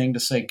right thing to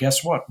say,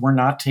 guess what? We're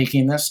not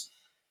taking this.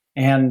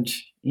 And,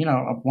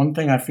 one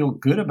thing I feel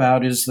good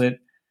about is that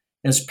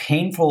as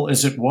painful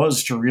as it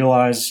was to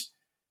realize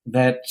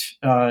that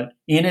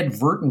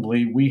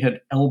inadvertently we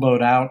had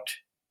elbowed out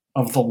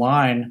of the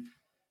line,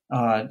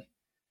 I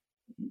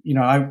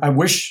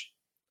wish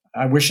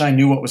I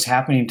knew what was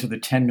happening to the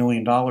 $10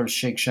 million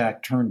Shake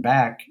Shack turned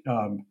back.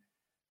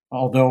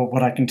 Although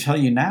what I can tell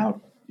you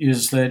now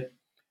is that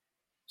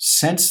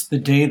since the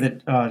day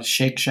that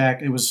Shake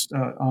Shack, it was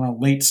on a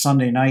late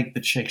Sunday night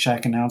that Shake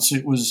Shack announced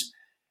it was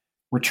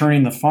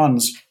returning the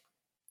funds,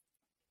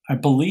 I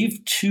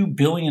believe $2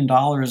 billion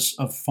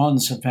of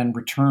funds have been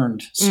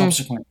returned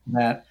subsequent to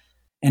that.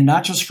 And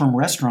not just from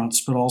restaurants,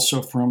 but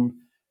also from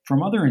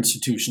other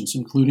institutions,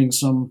 including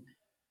some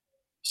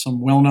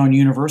well-known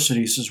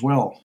universities as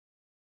well.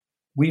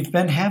 We've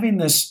been having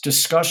this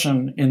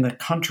discussion in the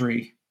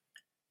country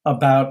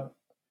about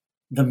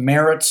the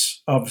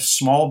merits of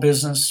small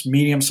business,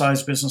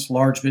 medium-sized business,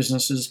 large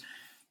businesses.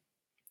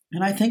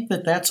 And I think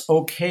that that's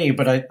okay,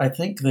 but I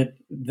think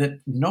that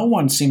no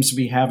one seems to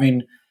be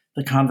having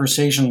the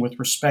conversation with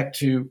respect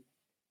to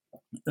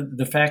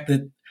the fact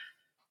that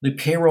the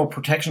payroll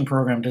protection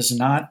program does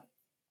not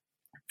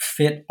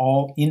fit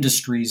all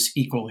industries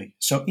equally.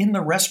 So in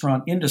the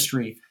restaurant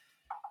industry,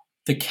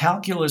 the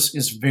calculus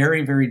is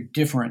very, very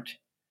different.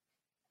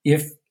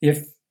 If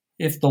the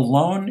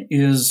loan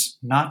is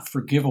not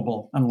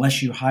forgivable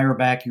unless you hire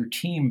back your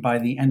team by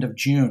the end of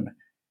June,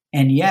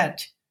 and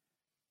yet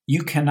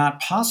you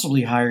cannot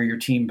possibly hire your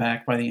team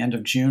back by the end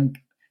of June,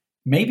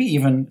 maybe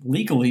even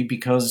legally,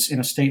 because in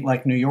a state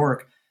like New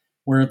York,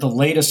 where the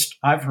latest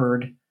I've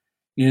heard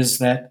is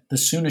that the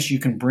soonest you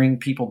can bring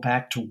people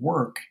back to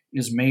work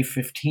is May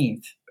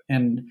 15th.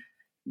 And,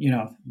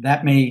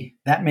 that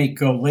may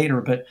go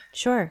later, but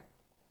sure,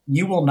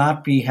 you will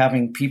not be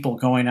having people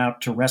going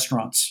out to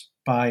restaurants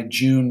by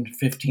June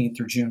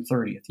 15th or June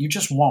 30th. You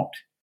just won't.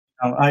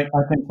 I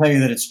can tell you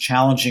that it's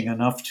challenging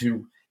enough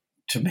to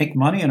make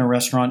money in a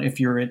restaurant if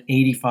you're at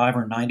 85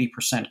 or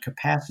 90%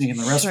 capacity in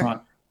the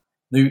restaurant.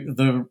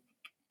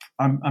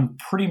 I'm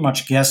pretty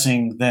much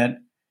guessing that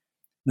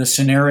the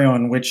scenario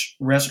in which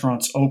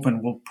restaurants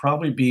open will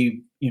probably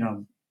be,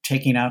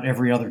 taking out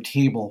every other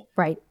table,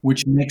 right?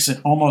 Which makes it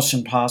almost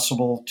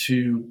impossible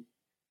to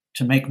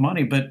make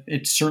money, but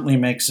it certainly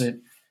makes it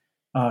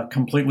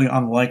completely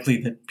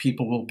unlikely that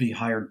people will be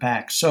hired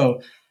back.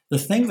 So the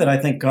thing that I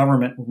think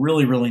government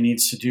really, really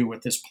needs to do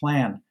with this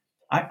plan,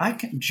 I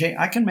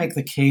can make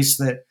the case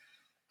that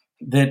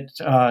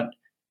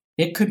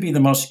it could be the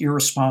most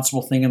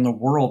irresponsible thing in the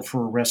world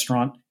for a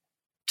restaurant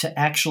to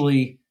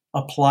actually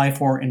apply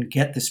for and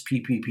get this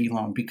PPP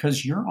loan,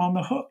 because you're on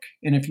the hook.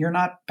 And if you're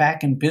not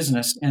back in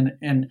business,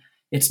 and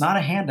it's not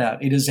a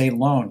handout, it is a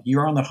loan,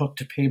 you're on the hook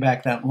to pay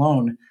back that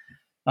loan.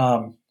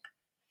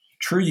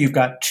 True, you've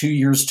got 2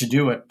 years to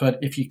do it, but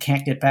if you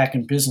can't get back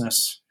in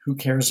business, who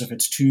cares if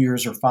it's 2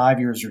 years or 5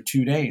 years or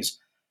 2 days?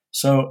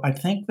 So I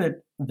think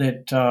that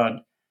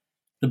the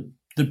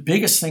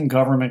biggest thing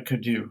government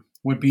could do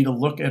would be to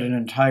look at an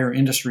entire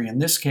industry. In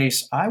this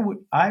case, I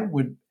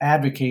would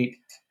advocate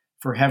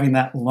for having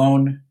that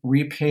loan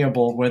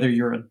repayable, whether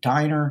you're a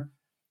diner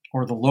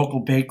or the local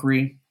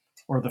bakery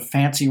or the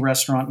fancy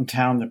restaurant in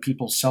town that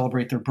people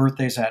celebrate their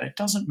birthdays at. It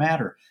doesn't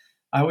matter.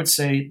 I would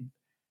say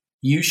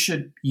you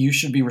should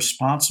be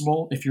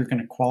responsible, if you're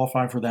going to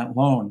qualify for that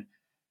loan,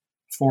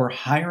 for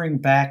hiring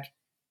back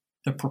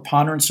the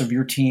preponderance of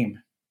your team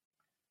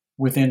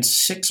within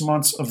 6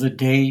 months of the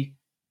day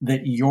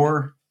that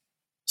your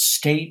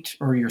state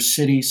or your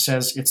city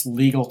says it's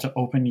legal to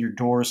open your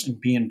doors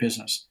and be in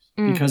business.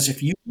 Because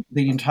if you give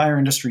the entire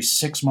industry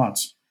 6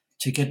 months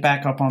to get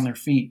back up on their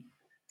feet,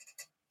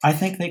 I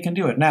think they can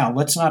do it. Now,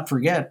 let's not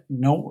forget,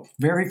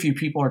 very few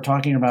people are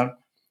talking about,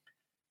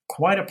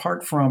 quite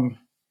apart from,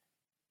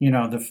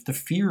 the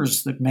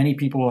fears that many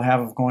people will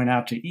have of going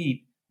out to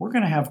eat, we're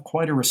going to have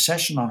quite a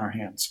recession on our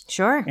hands.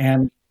 Sure.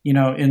 And,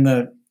 in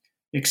the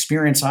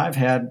experience I've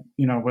had,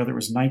 whether it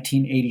was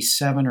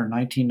 1987 or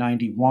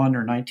 1991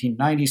 or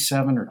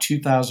 1997 or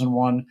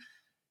 2001,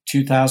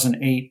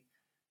 2008,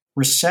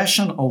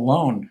 recession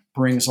alone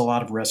brings a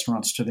lot of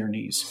restaurants to their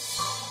knees.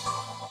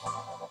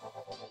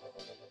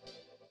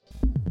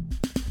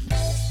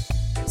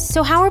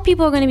 So how are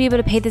people going to be able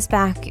to pay this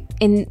back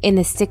in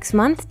the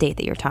 6-month date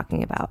that you're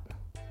talking about?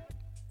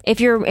 If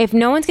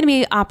no one's going to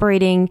be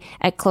operating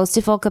at close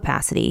to full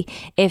capacity,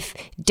 if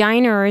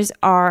diners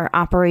are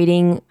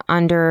operating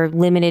under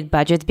limited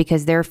budgets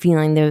because they're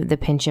feeling the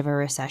pinch of a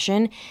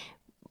recession,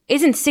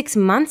 isn't 6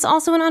 months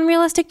also an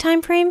unrealistic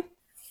time frame?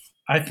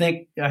 I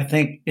think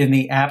in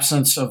the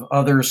absence of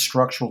other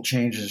structural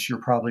changes,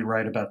 you're probably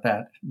right about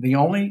that. The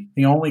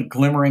only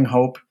glimmering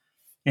hope,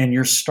 and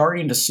you're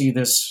starting to see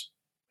this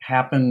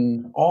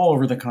happen all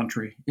over the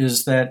country,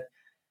 is that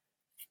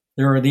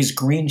there are these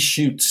green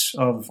shoots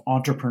of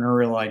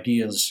entrepreneurial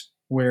ideas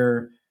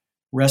where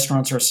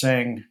restaurants are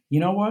saying, you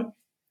know what,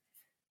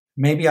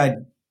 maybe I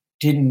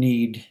didn't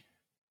need,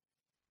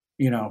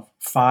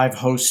 5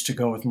 hosts to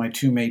go with my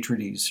 2 maitre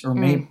d's, or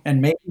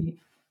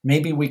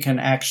maybe we can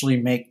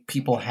actually make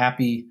people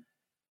happy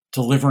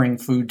delivering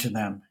food to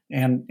them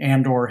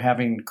and or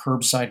having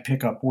curbside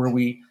pickup where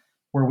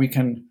we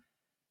can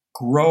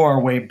grow our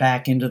way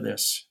back into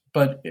this.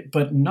 But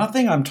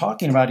nothing I'm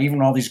talking about,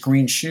 even all these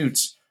green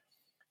shoots,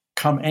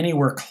 come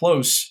anywhere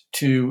close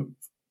to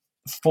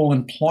full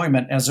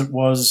employment as it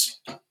was,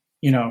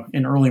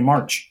 in early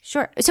March.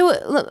 Sure. So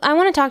look, I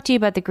want to talk to you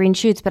about the green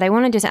shoots, but I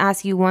want to just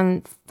ask you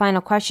one final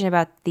question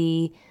about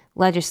the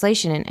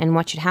legislation and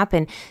what should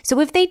happen. So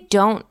if they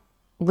don't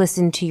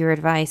listen to your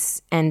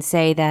advice and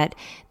say that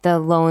the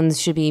loans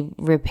should be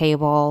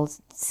repayable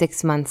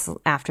 6 months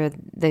after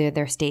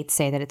their states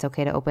say that it's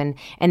okay to open,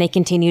 and they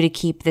continue to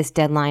keep this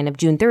deadline of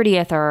June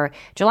 30th or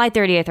July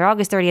 30th or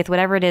August 30th,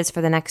 whatever it is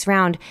for the next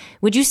round,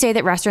 would you say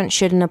that restaurants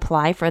shouldn't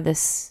apply for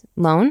this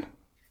loan?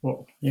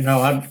 Well,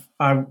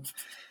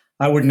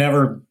 I would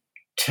never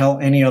tell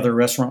any other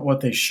restaurant what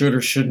they should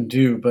or shouldn't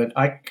do, but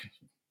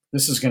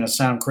this is going to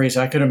sound crazy.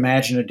 I could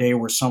imagine a day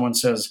where someone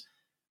says,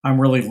 I'm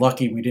really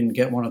lucky we didn't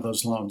get one of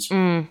those loans.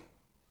 Mm.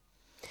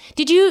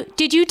 Did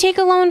you take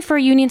a loan for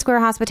Union Square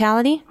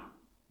Hospitality?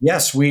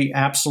 Yes, we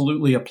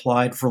absolutely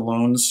applied for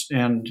loans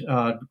and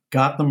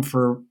got them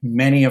for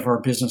many of our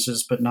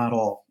businesses, but not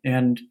all.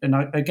 And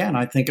again,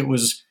 I think it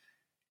was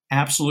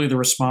absolutely the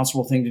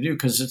responsible thing to do,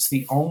 because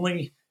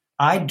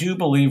I do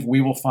believe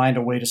we will find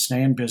a way to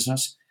stay in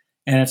business.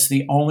 And it's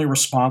the only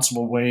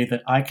responsible way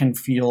that I can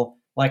feel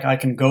like I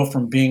can go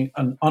from being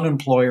an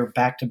unemployer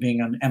back to being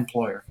an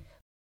employer.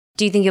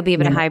 Do you think you'll be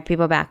able to hire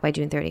people back by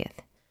June 30th?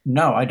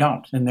 No, I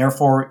don't. And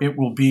therefore, it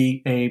will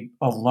be a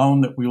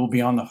loan that we will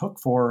be on the hook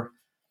for.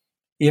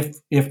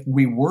 If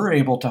we were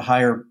able to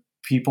hire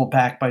people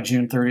back by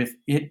June 30th,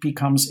 it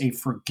becomes a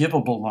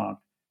forgivable loan.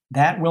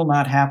 That will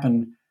not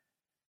happen.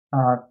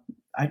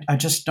 I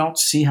just don't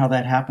see how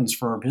that happens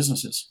for our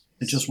businesses.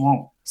 It just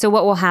won't. So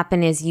what will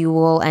happen is you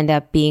will end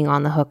up being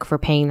on the hook for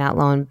paying that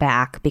loan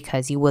back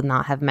because you would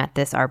not have met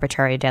this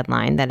arbitrary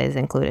deadline that is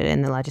included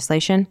in the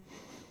legislation?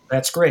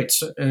 That's great.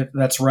 So,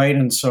 that's right.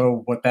 And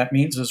so what that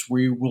means is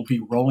we will be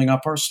rolling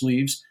up our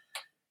sleeves.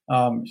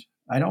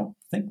 I don't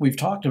think we've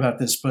talked about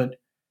this, but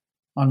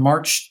on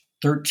March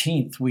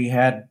 13th, we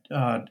had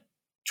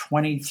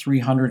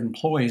 2,300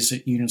 employees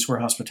at Union Square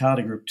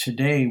Hospitality Group.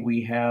 Today,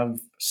 we have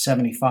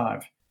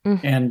 75.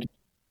 Mm-hmm. And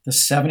the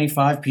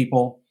 75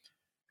 people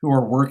who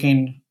are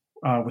working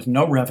with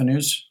no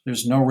revenues,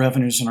 there's no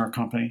revenues in our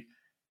company.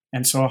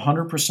 And so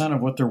 100%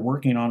 of what they're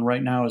working on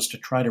right now is to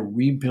try to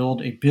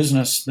rebuild a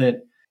business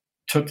that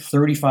took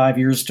 35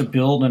 years to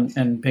build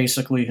and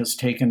basically has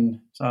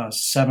taken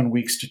 7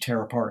 weeks to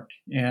tear apart.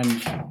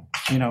 And,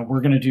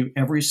 we're going to do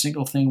every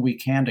single thing we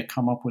can to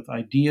come up with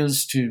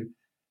ideas to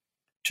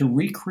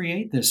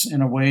recreate this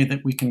in a way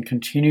that we can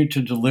continue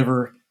to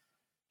deliver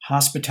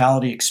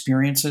hospitality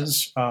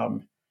experiences.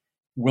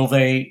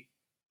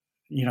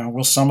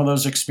 Will some of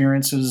those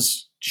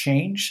experiences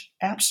change?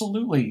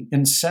 Absolutely.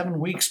 In 7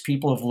 weeks,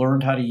 people have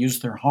learned how to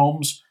use their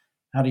homes,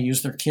 how to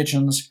use their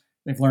kitchens.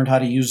 They've learned how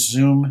to use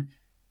Zoom.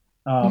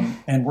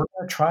 And we're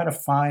going to try to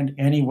find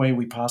any way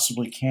we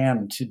possibly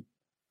can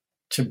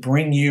to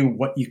bring you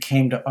what you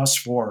came to us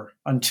for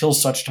until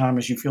such time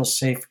as you feel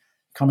safe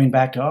coming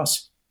back to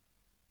us.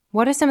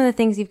 What are some of the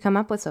things you've come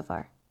up with so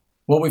far?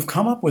 Well, we've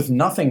come up with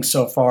nothing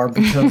so far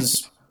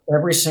because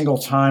every single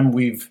time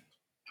we've,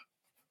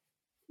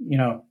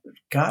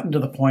 gotten to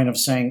the point of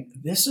saying,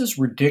 this is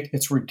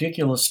it's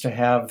ridiculous to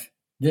have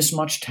this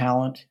much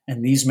talent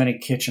and these many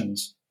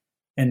kitchens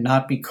and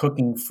not be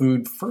cooking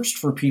food first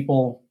for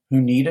people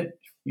who need it,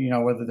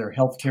 whether they're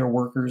healthcare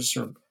workers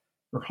or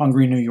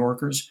hungry New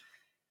Yorkers.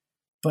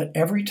 But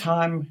every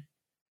time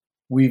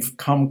we've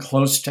come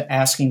close to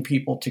asking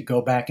people to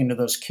go back into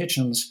those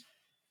kitchens,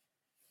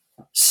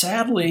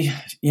 Sadly,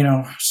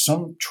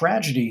 some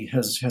tragedy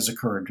has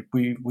occurred.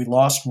 We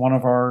lost one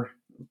of our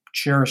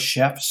cherished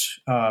chefs,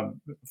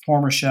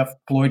 former chef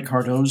Floyd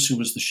Cardoz, who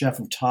was the chef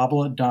of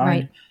Tabla, died.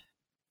 Right.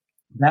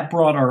 That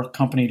brought our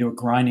company to a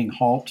grinding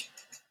halt.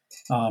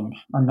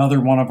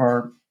 Another one of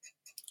our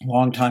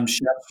longtime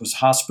chefs was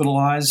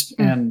hospitalized,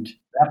 and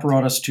that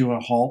brought us to a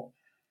halt.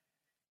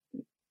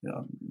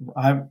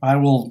 I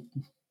will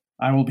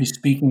be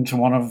speaking to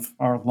one of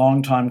our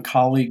longtime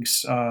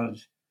colleagues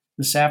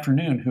this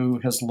afternoon who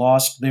has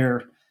lost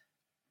their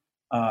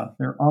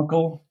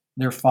uncle,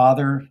 their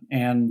father,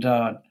 and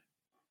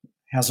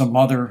has a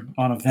mother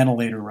on a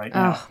ventilator right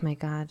now. Oh my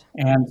God!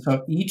 And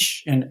so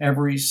each and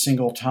every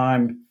single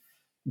time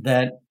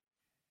that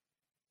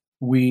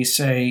we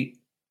say,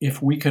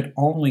 if we could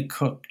only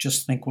cook,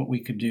 just think what we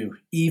could do,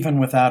 even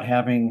without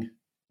having,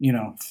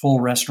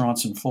 full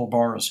restaurants and full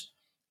bars.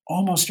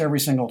 Almost every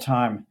single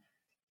time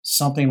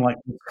something like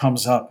this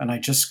comes up, and I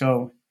just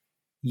go,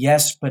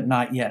 yes, but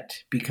not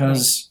yet,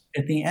 because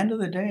at the end of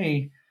the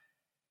day,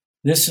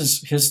 this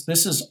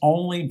has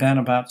only been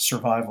about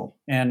survival,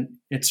 and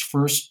it's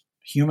first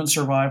human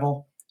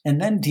survival,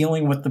 and then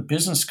dealing with the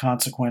business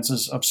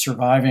consequences of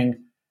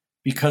surviving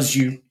because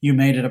you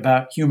made it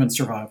about human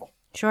survival.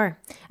 Sure.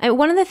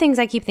 One of the things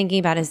I keep thinking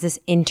about is this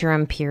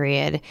interim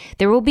period.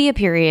 There will be a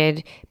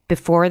period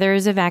before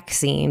there's a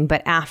vaccine,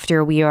 but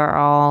after we are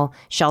all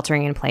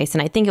sheltering in place.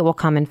 And I think it will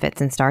come in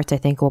fits and starts. I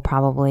think we'll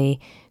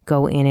probably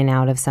go in and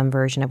out of some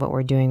version of what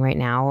we're doing right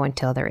now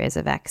until there is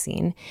a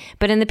vaccine.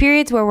 But in the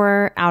periods where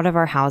we're out of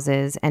our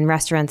houses and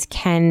restaurants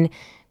can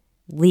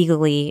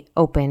legally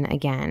open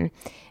again,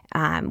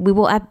 we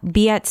will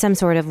be at some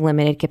sort of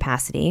limited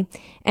capacity.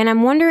 And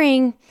I'm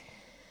wondering,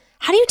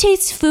 how do you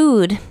taste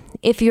food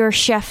if your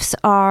chefs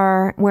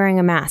are wearing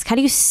a mask? How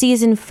do you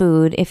season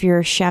food if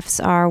your chefs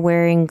are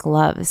wearing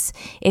gloves?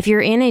 If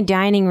you're in a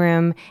dining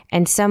room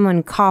and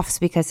someone coughs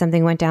because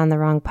something went down the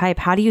wrong pipe,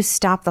 how do you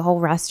stop the whole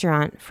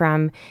restaurant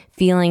from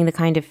feeling the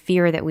kind of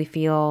fear that we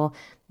feel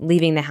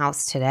leaving the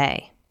house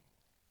today?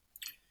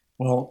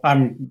 Well,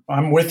 I'm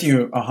with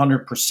you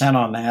 100%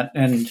 on that.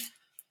 And,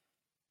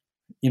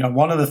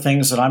 one of the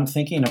things that I'm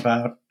thinking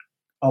about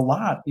a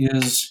lot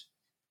is,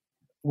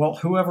 well,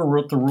 whoever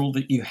wrote the rule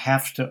that you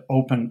have to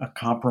open a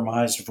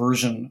compromised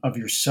version of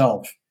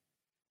yourself,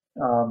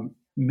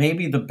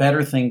 maybe the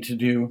better thing to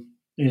do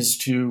is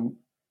to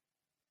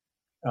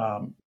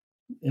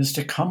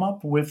come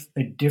up with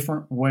a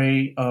different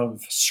way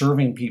of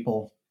serving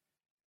people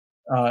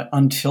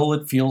until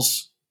it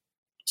feels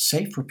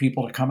safe for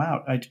people to come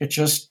out. It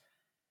just,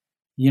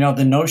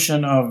 the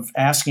notion of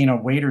asking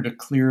a waiter to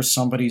clear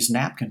somebody's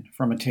napkin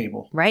from a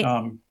table, right?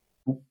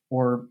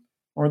 Or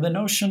the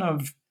notion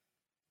of,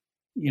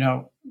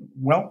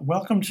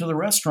 welcome to the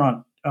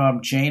restaurant,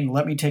 Jane.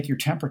 Let me take your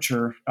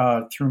temperature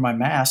through my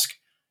mask.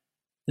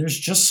 There's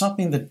just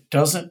something that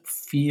doesn't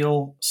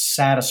feel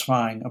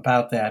satisfying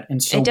about that.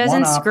 And so it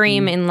doesn't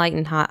scream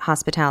enlightened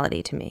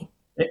hospitality to me.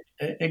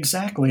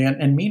 Exactly.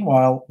 And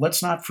meanwhile,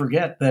 let's not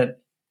forget that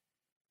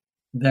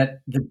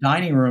the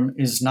dining room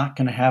is not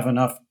going to have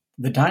enough.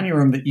 The dining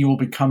room that you will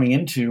be coming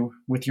into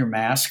with your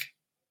mask,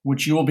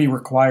 which you will be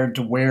required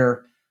to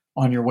wear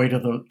on your way to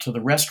the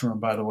restroom,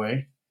 by the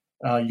way.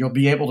 You'll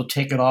be able to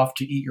take it off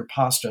to eat your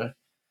pasta.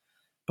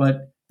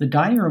 But the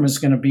dining room is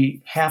going to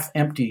be half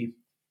empty,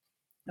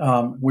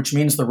 which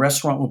means the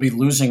restaurant will be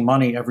losing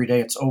money every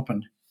day it's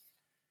open.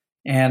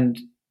 And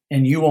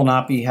you will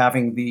not be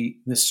having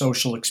the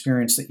social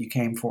experience that you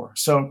came for.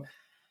 So,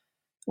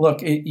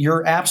 look,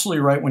 you're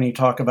absolutely right when you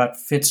talk about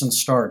fits and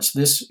starts.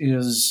 This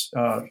is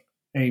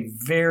a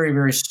very,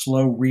 very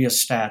slow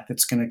rheostat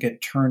that's going to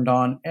get turned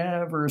on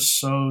ever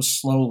so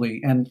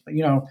slowly. And,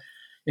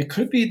 it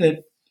could be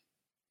that,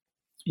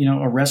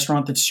 a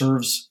restaurant that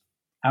serves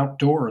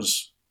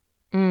outdoors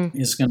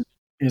is going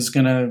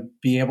to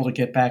be able to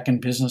get back in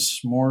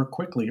business more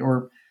quickly.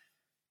 Or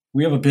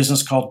we have a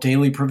business called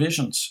Daily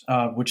Provisions,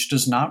 which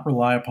does not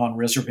rely upon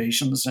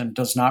reservations and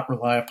does not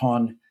rely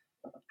upon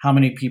how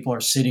many people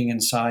are sitting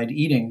inside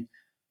eating.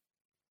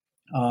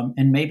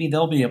 And maybe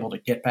they'll be able to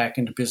get back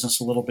into business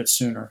a little bit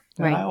sooner.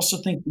 Right. And I also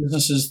think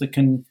businesses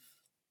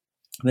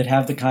that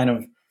have the kind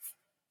of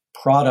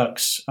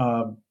products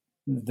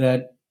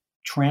that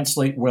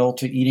translate well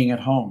to eating at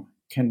home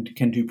can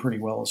do pretty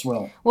well as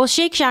well. Well,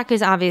 Shake Shack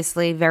is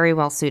obviously very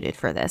well suited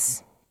for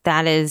this.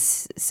 That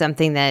is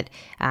something that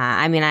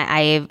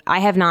I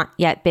have not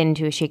yet been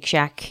to a Shake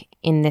Shack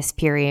in this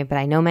period, but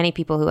I know many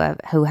people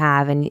who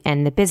have,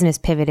 and the business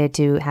pivoted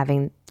to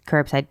having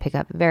curbside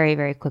pickup very,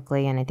 very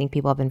quickly, and I think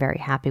people have been very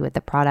happy with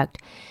the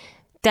product.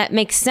 That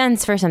makes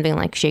sense for something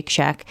like Shake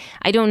Shack.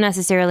 I don't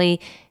necessarily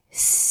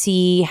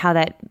see how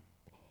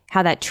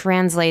that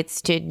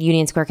translates to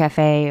Union Square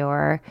Cafe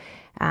or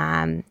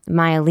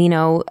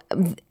Maialino,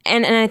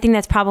 and I think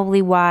that's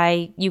probably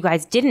why you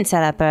guys didn't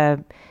set up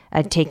a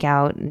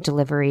takeout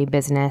delivery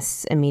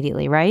business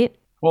immediately, right?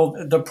 Well,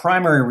 the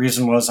primary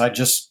reason was I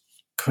just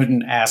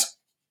couldn't ask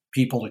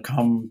people to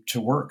come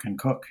to work and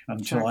cook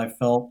until I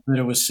felt that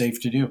it was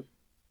safe to do.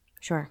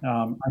 Sure.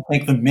 I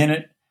think the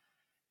minute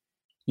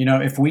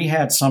if we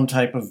had some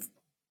type of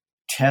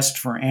test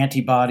for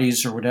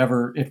antibodies or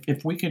whatever,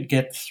 if we could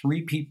get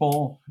 3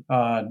 people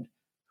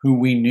who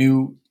we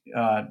knew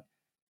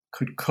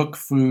could cook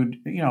food,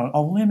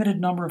 a limited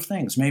number of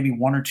things, maybe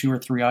 1 or 2 or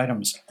 3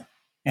 items,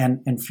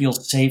 and feel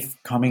safe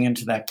coming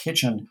into that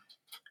kitchen,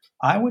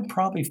 I would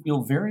probably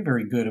feel very,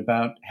 very good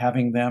about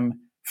having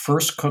them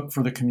first cook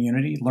for the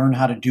community, learn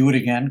how to do it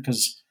again,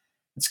 because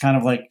it's kind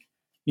of like,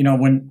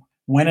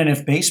 when and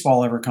if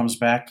baseball ever comes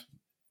back,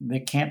 they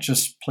can't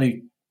just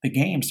play the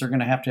games. They're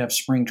going to have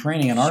spring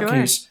training. In our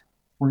case,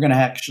 we're going to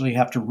actually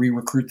have to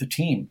re-recruit the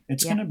team.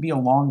 It's going to be a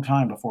long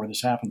time before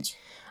this happens.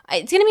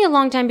 It's going to be a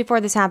long time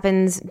before this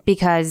happens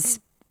because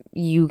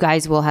you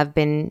guys will have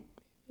been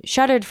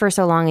shuttered for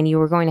so long and you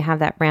were going to have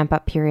that ramp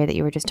up period that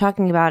you were just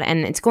talking about.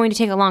 And it's going to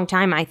take a long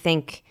time, I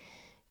think,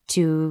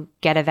 to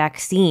get a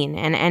vaccine.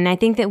 And I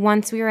think that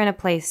once we are in a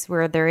place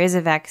where there is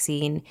a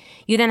vaccine,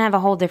 you then have a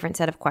whole different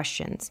set of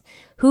questions.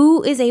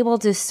 Who is able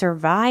to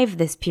survive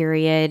this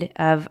period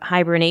of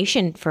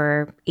hibernation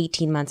for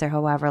 18 months or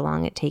however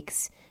long it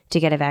takes to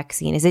get a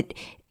vaccine? Is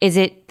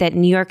it that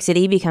New York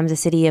City becomes a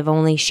city of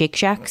only Shake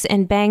Shacks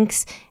and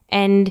banks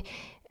and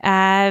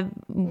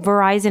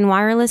Verizon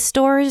wireless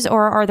stores,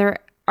 or are there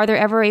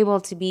ever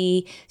able to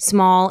be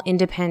small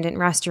independent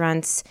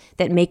restaurants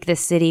that make the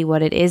city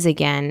what it is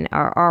again?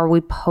 Or are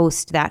we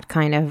post that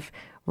kind of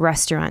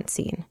restaurant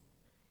scene?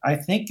 I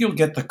think you'll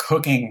get the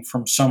cooking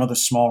from some of the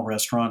small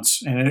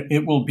restaurants, and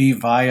it will be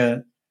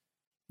via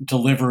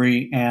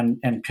delivery and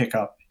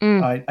pickup.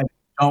 I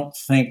don't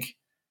think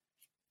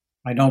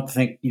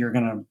you're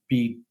going to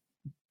be,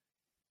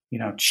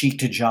 cheek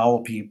to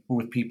jowl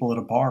with people at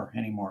a bar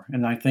anymore.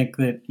 And I think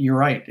that you're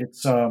right.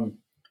 It's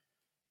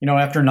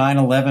after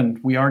 9/11,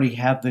 we already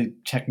had the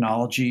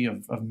technology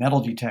of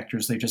metal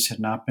detectors. They just had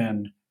not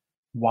been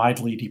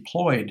widely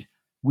deployed.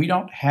 We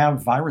don't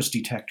have virus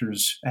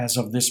detectors as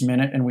of this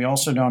minute. And we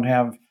also don't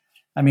have,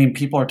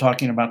 people are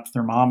talking about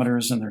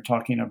thermometers and they're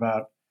talking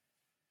about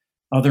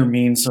other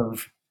means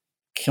of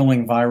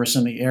killing virus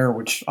in the air,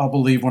 which I'll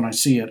believe when I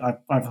see it.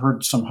 I've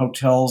heard some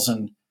hotels,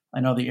 and I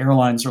know the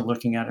airlines are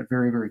looking at it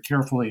very, very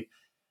carefully.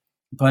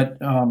 But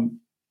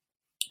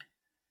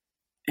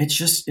it's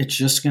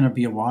just going to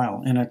be a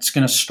while, and it's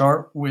going to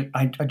start with,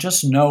 I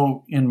just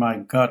know in my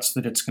guts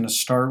that it's going to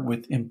start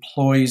with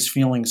employees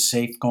feeling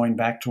safe going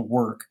back to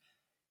work,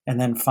 and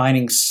then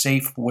finding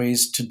safe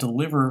ways to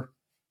deliver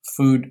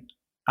food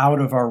out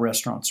of our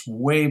restaurants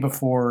way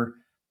before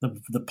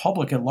the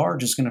public at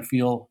large is going to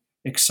feel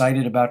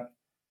excited about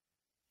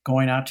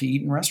going out to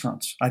eat in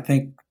restaurants. I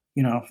think,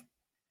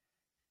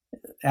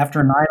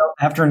 after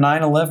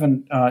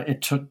 9/11,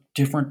 it took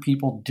different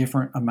people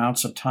different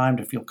amounts of time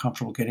to feel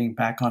comfortable getting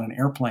back on an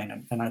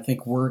airplane. And I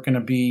think we're going to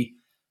be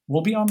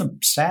on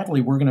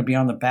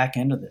the back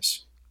end of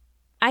this.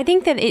 I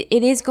think that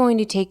it is going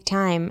to take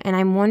time. And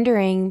I'm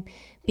wondering,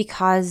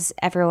 because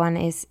everyone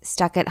is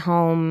stuck at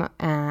home,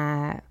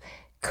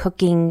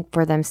 cooking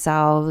for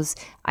themselves,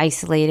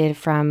 isolated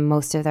from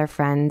most of their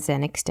friends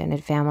and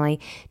extended family,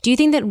 do you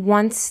think that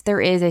once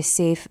there is a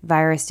safe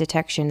virus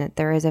detection, that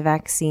there is a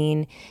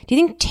vaccine, do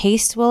you think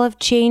taste will have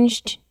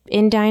changed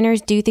in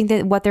diners? Do you think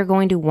that what they're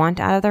going to want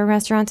out of their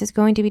restaurants is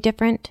going to be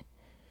different?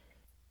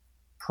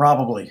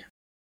 Probably.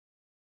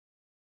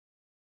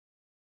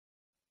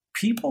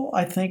 People,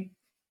 I think,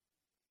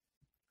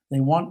 they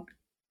want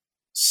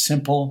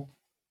simple,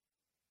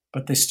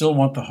 but they still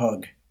want the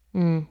hug.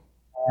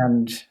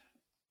 And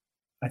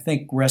I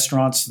think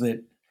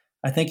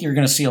I think you're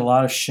going to see a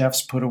lot of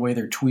chefs put away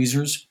their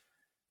tweezers,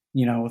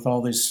 with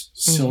all this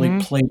silly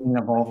plating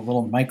of all the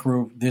little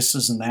micro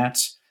thises and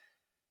that's.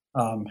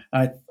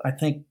 I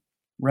think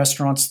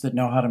restaurants that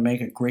know how to make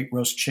a great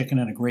roast chicken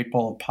and a great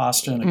bowl of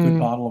pasta and a good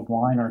bottle of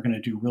wine are going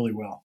to do really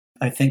well.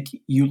 I think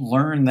you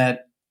learn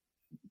that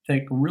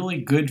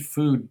really good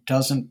food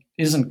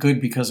isn't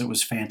good because it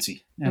was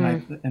fancy.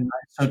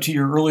 So to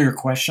your earlier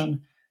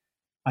question,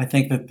 I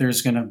think that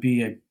there's going to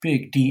be a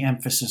big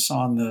de-emphasis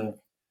on the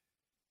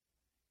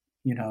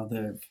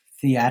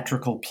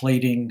theatrical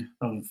plating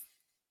of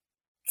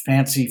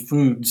fancy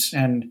foods,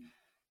 and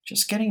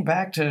just getting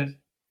back to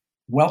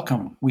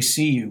welcome. We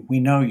see you. We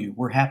know you.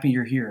 We're happy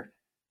you're here.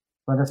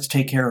 Let us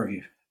take care of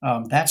you.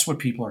 That's what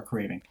people are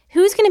craving.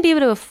 Who's going to be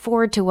able to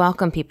afford to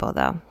welcome people,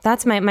 though?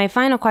 That's my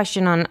final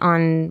question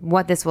on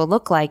what this will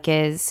look like.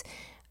 Is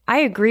I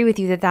agree with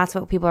you that that's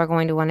what people are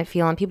going to want to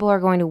feel, and people are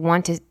going to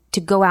want to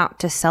go out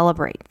to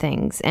celebrate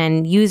things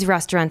and use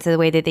restaurants the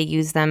way that they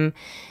use them.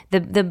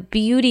 The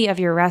beauty of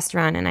your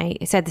restaurant, and I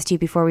said this to you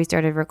before we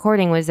started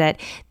recording, was that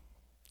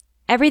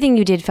everything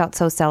you did felt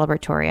so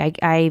celebratory.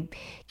 I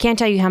can't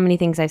tell you how many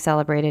things I've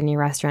celebrated in your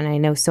restaurant. I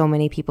know so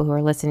many people who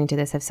are listening to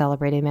this have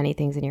celebrated many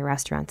things in your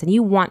restaurants, and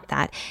you want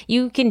that.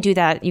 You can do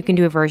that. You can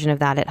do a version of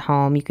that at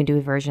home. You can do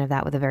a version of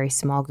that with a very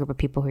small group of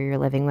people who you're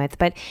living with.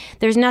 But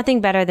there's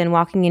nothing better than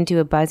walking into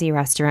a buzzy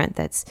restaurant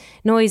that's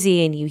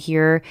noisy and you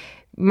hear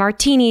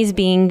martinis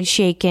being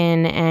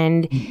shaken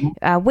and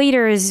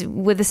waiters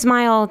with a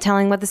smile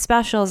telling what the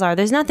specials are.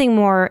 There's nothing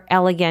more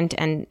elegant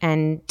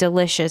and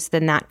delicious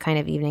than that kind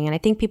of evening. And I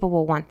think people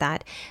will want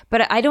that.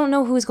 But I don't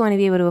know who's going to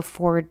be able to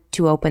afford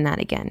to open that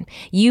again.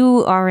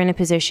 You are in a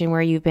position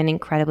where you've been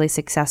incredibly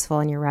successful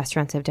and your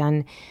restaurants have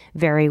done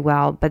very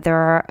well. But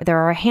there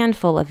are a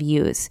handful of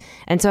yous.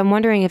 And so I'm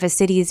wondering if a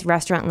city's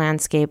restaurant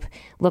landscape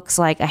looks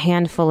like a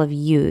handful of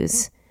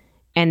yous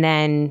and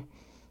then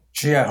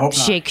Gee, I hope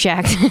not. Shake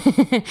Shack.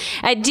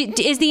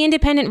 Is the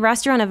independent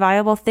restaurant a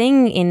viable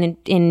thing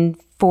in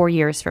 4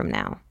 years from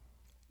now?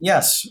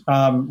 Yes.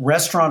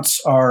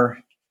 Restaurants are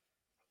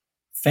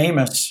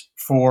famous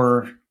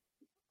for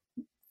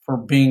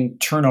being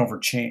turnover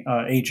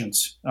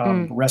agents.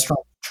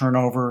 Restaurant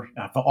turnover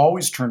have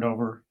always turned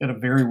over at a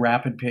very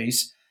rapid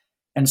pace,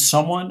 and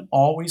someone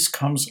always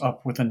comes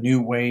up with a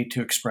new way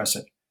to express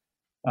it.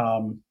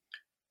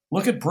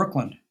 Look at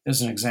Brooklyn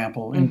as an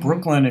example. In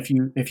Brooklyn, if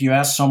you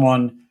ask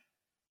someone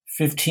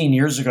 15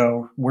 years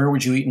ago, where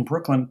would you eat in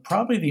Brooklyn?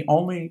 Probably the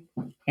only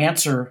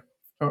answer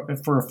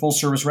for a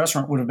full-service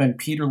restaurant would have been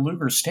Peter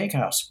Luger's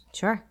Steakhouse.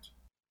 Sure.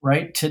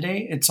 Right?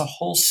 Today, it's a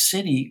whole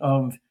city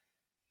of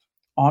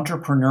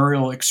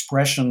entrepreneurial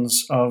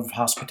expressions of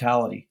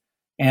hospitality.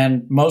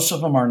 And most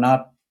of them are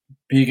not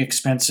big,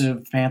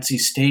 expensive, fancy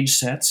stage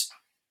sets.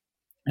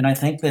 And I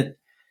think that,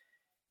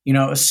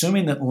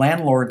 assuming that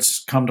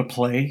landlords come to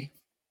play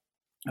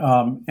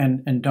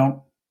and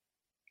don't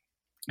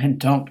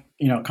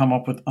come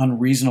up with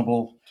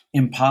unreasonable,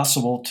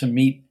 impossible to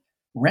meet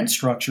rent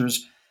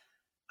structures,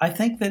 I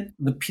think that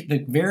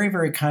the very,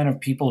 very kind of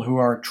people who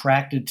are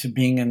attracted to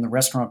being in the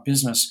restaurant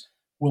business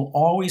will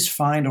always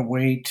find a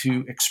way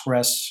to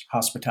express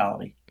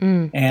hospitality.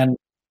 And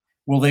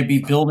will they be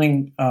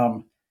building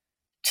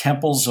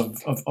temples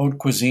of haute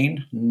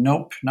cuisine?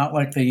 Nope, not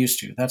like they used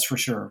to. That's for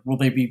sure. Will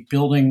they be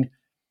building,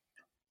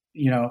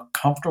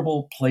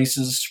 comfortable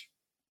places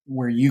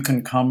where you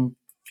can come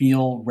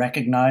feel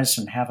recognized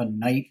and have a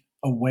night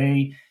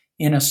away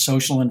in a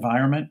social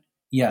environment?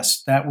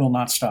 Yes, that will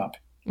not stop.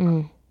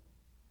 I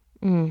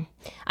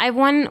have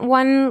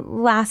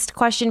one last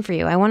question for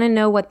you. I want to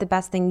know what the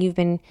best thing you've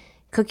been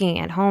cooking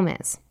at home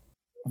is.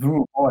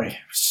 Oh boy,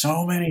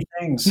 so many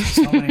things.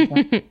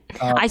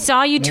 I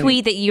saw you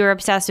tweet that you're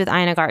obsessed with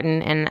Ina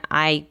Garten, and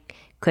I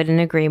couldn't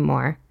agree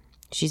more.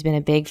 She's been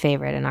a big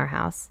favorite in our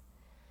house.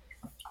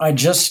 I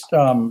just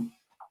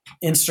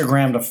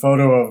Instagrammed a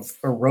photo of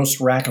a roast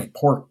rack of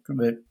pork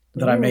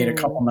that I made a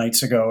couple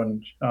nights ago,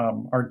 and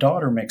our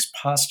daughter makes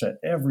pasta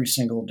every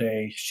single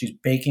day. She's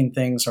baking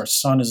things. Our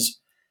son is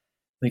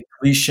the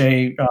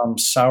cliche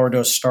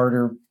sourdough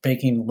starter,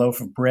 baking a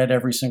loaf of bread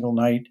every single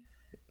night.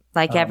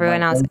 Like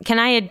everyone else. Can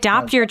I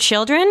adopt your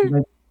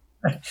children?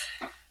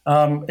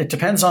 It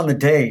depends on the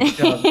day.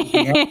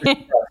 The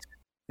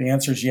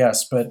answer is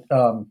yes. But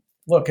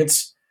look,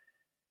 it's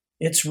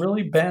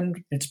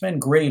been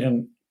great,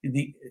 and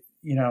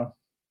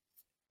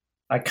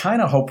I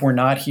kind of hope we're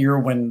not here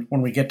when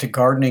we get to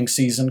gardening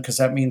season, because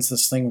that means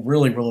this thing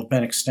really will have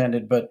been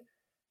extended. But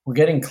we're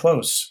getting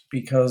close,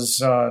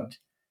 because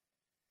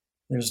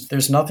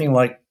there's nothing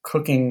like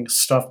cooking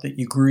stuff that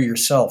you grew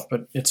yourself,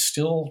 but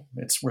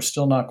we're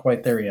still not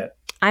quite there yet.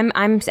 I'm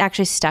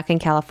actually stuck in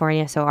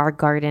California, so our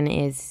garden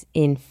is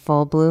in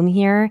full bloom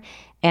here.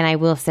 And I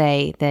will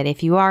say that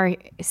if you are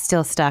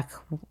still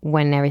stuck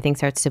when everything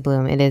starts to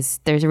bloom,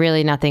 there's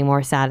really nothing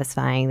more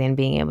satisfying than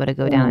being able to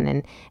go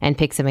down and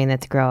pick something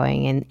that's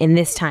growing. And in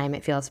this time,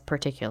 it feels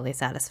particularly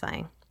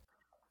satisfying.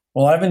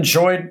 Well, I've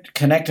enjoyed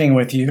connecting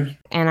with you.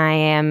 And I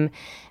am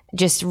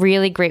just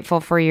really grateful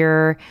for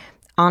your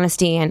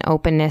honesty and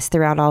openness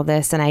throughout all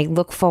this. And I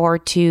look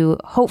forward to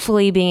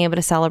hopefully being able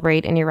to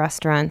celebrate in your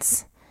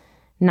restaurants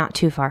not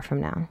too far from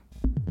now.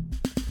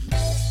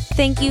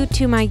 Thank you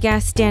to my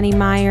guests, Danny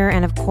Meyer,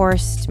 and of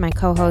course, my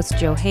co-hosts,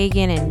 Joe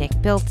Hagan and Nick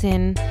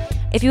Bilton.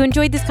 If you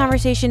enjoyed this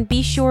conversation,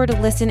 be sure to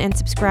listen and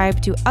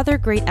subscribe to other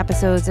great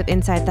episodes of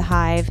Inside the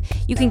Hive.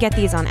 You can get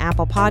these on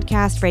Apple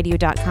Podcasts,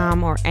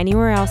 radio.com, or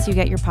anywhere else you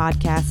get your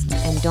podcasts.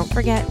 And don't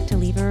forget to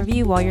leave a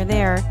review while you're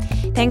there.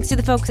 Thanks to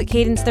the folks at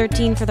Cadence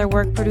 13 for their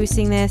work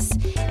producing this.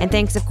 And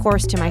thanks, of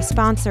course, to my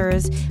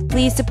sponsors.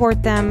 Please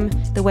support them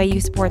the way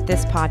you support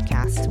this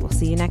podcast. We'll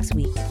see you next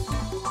week.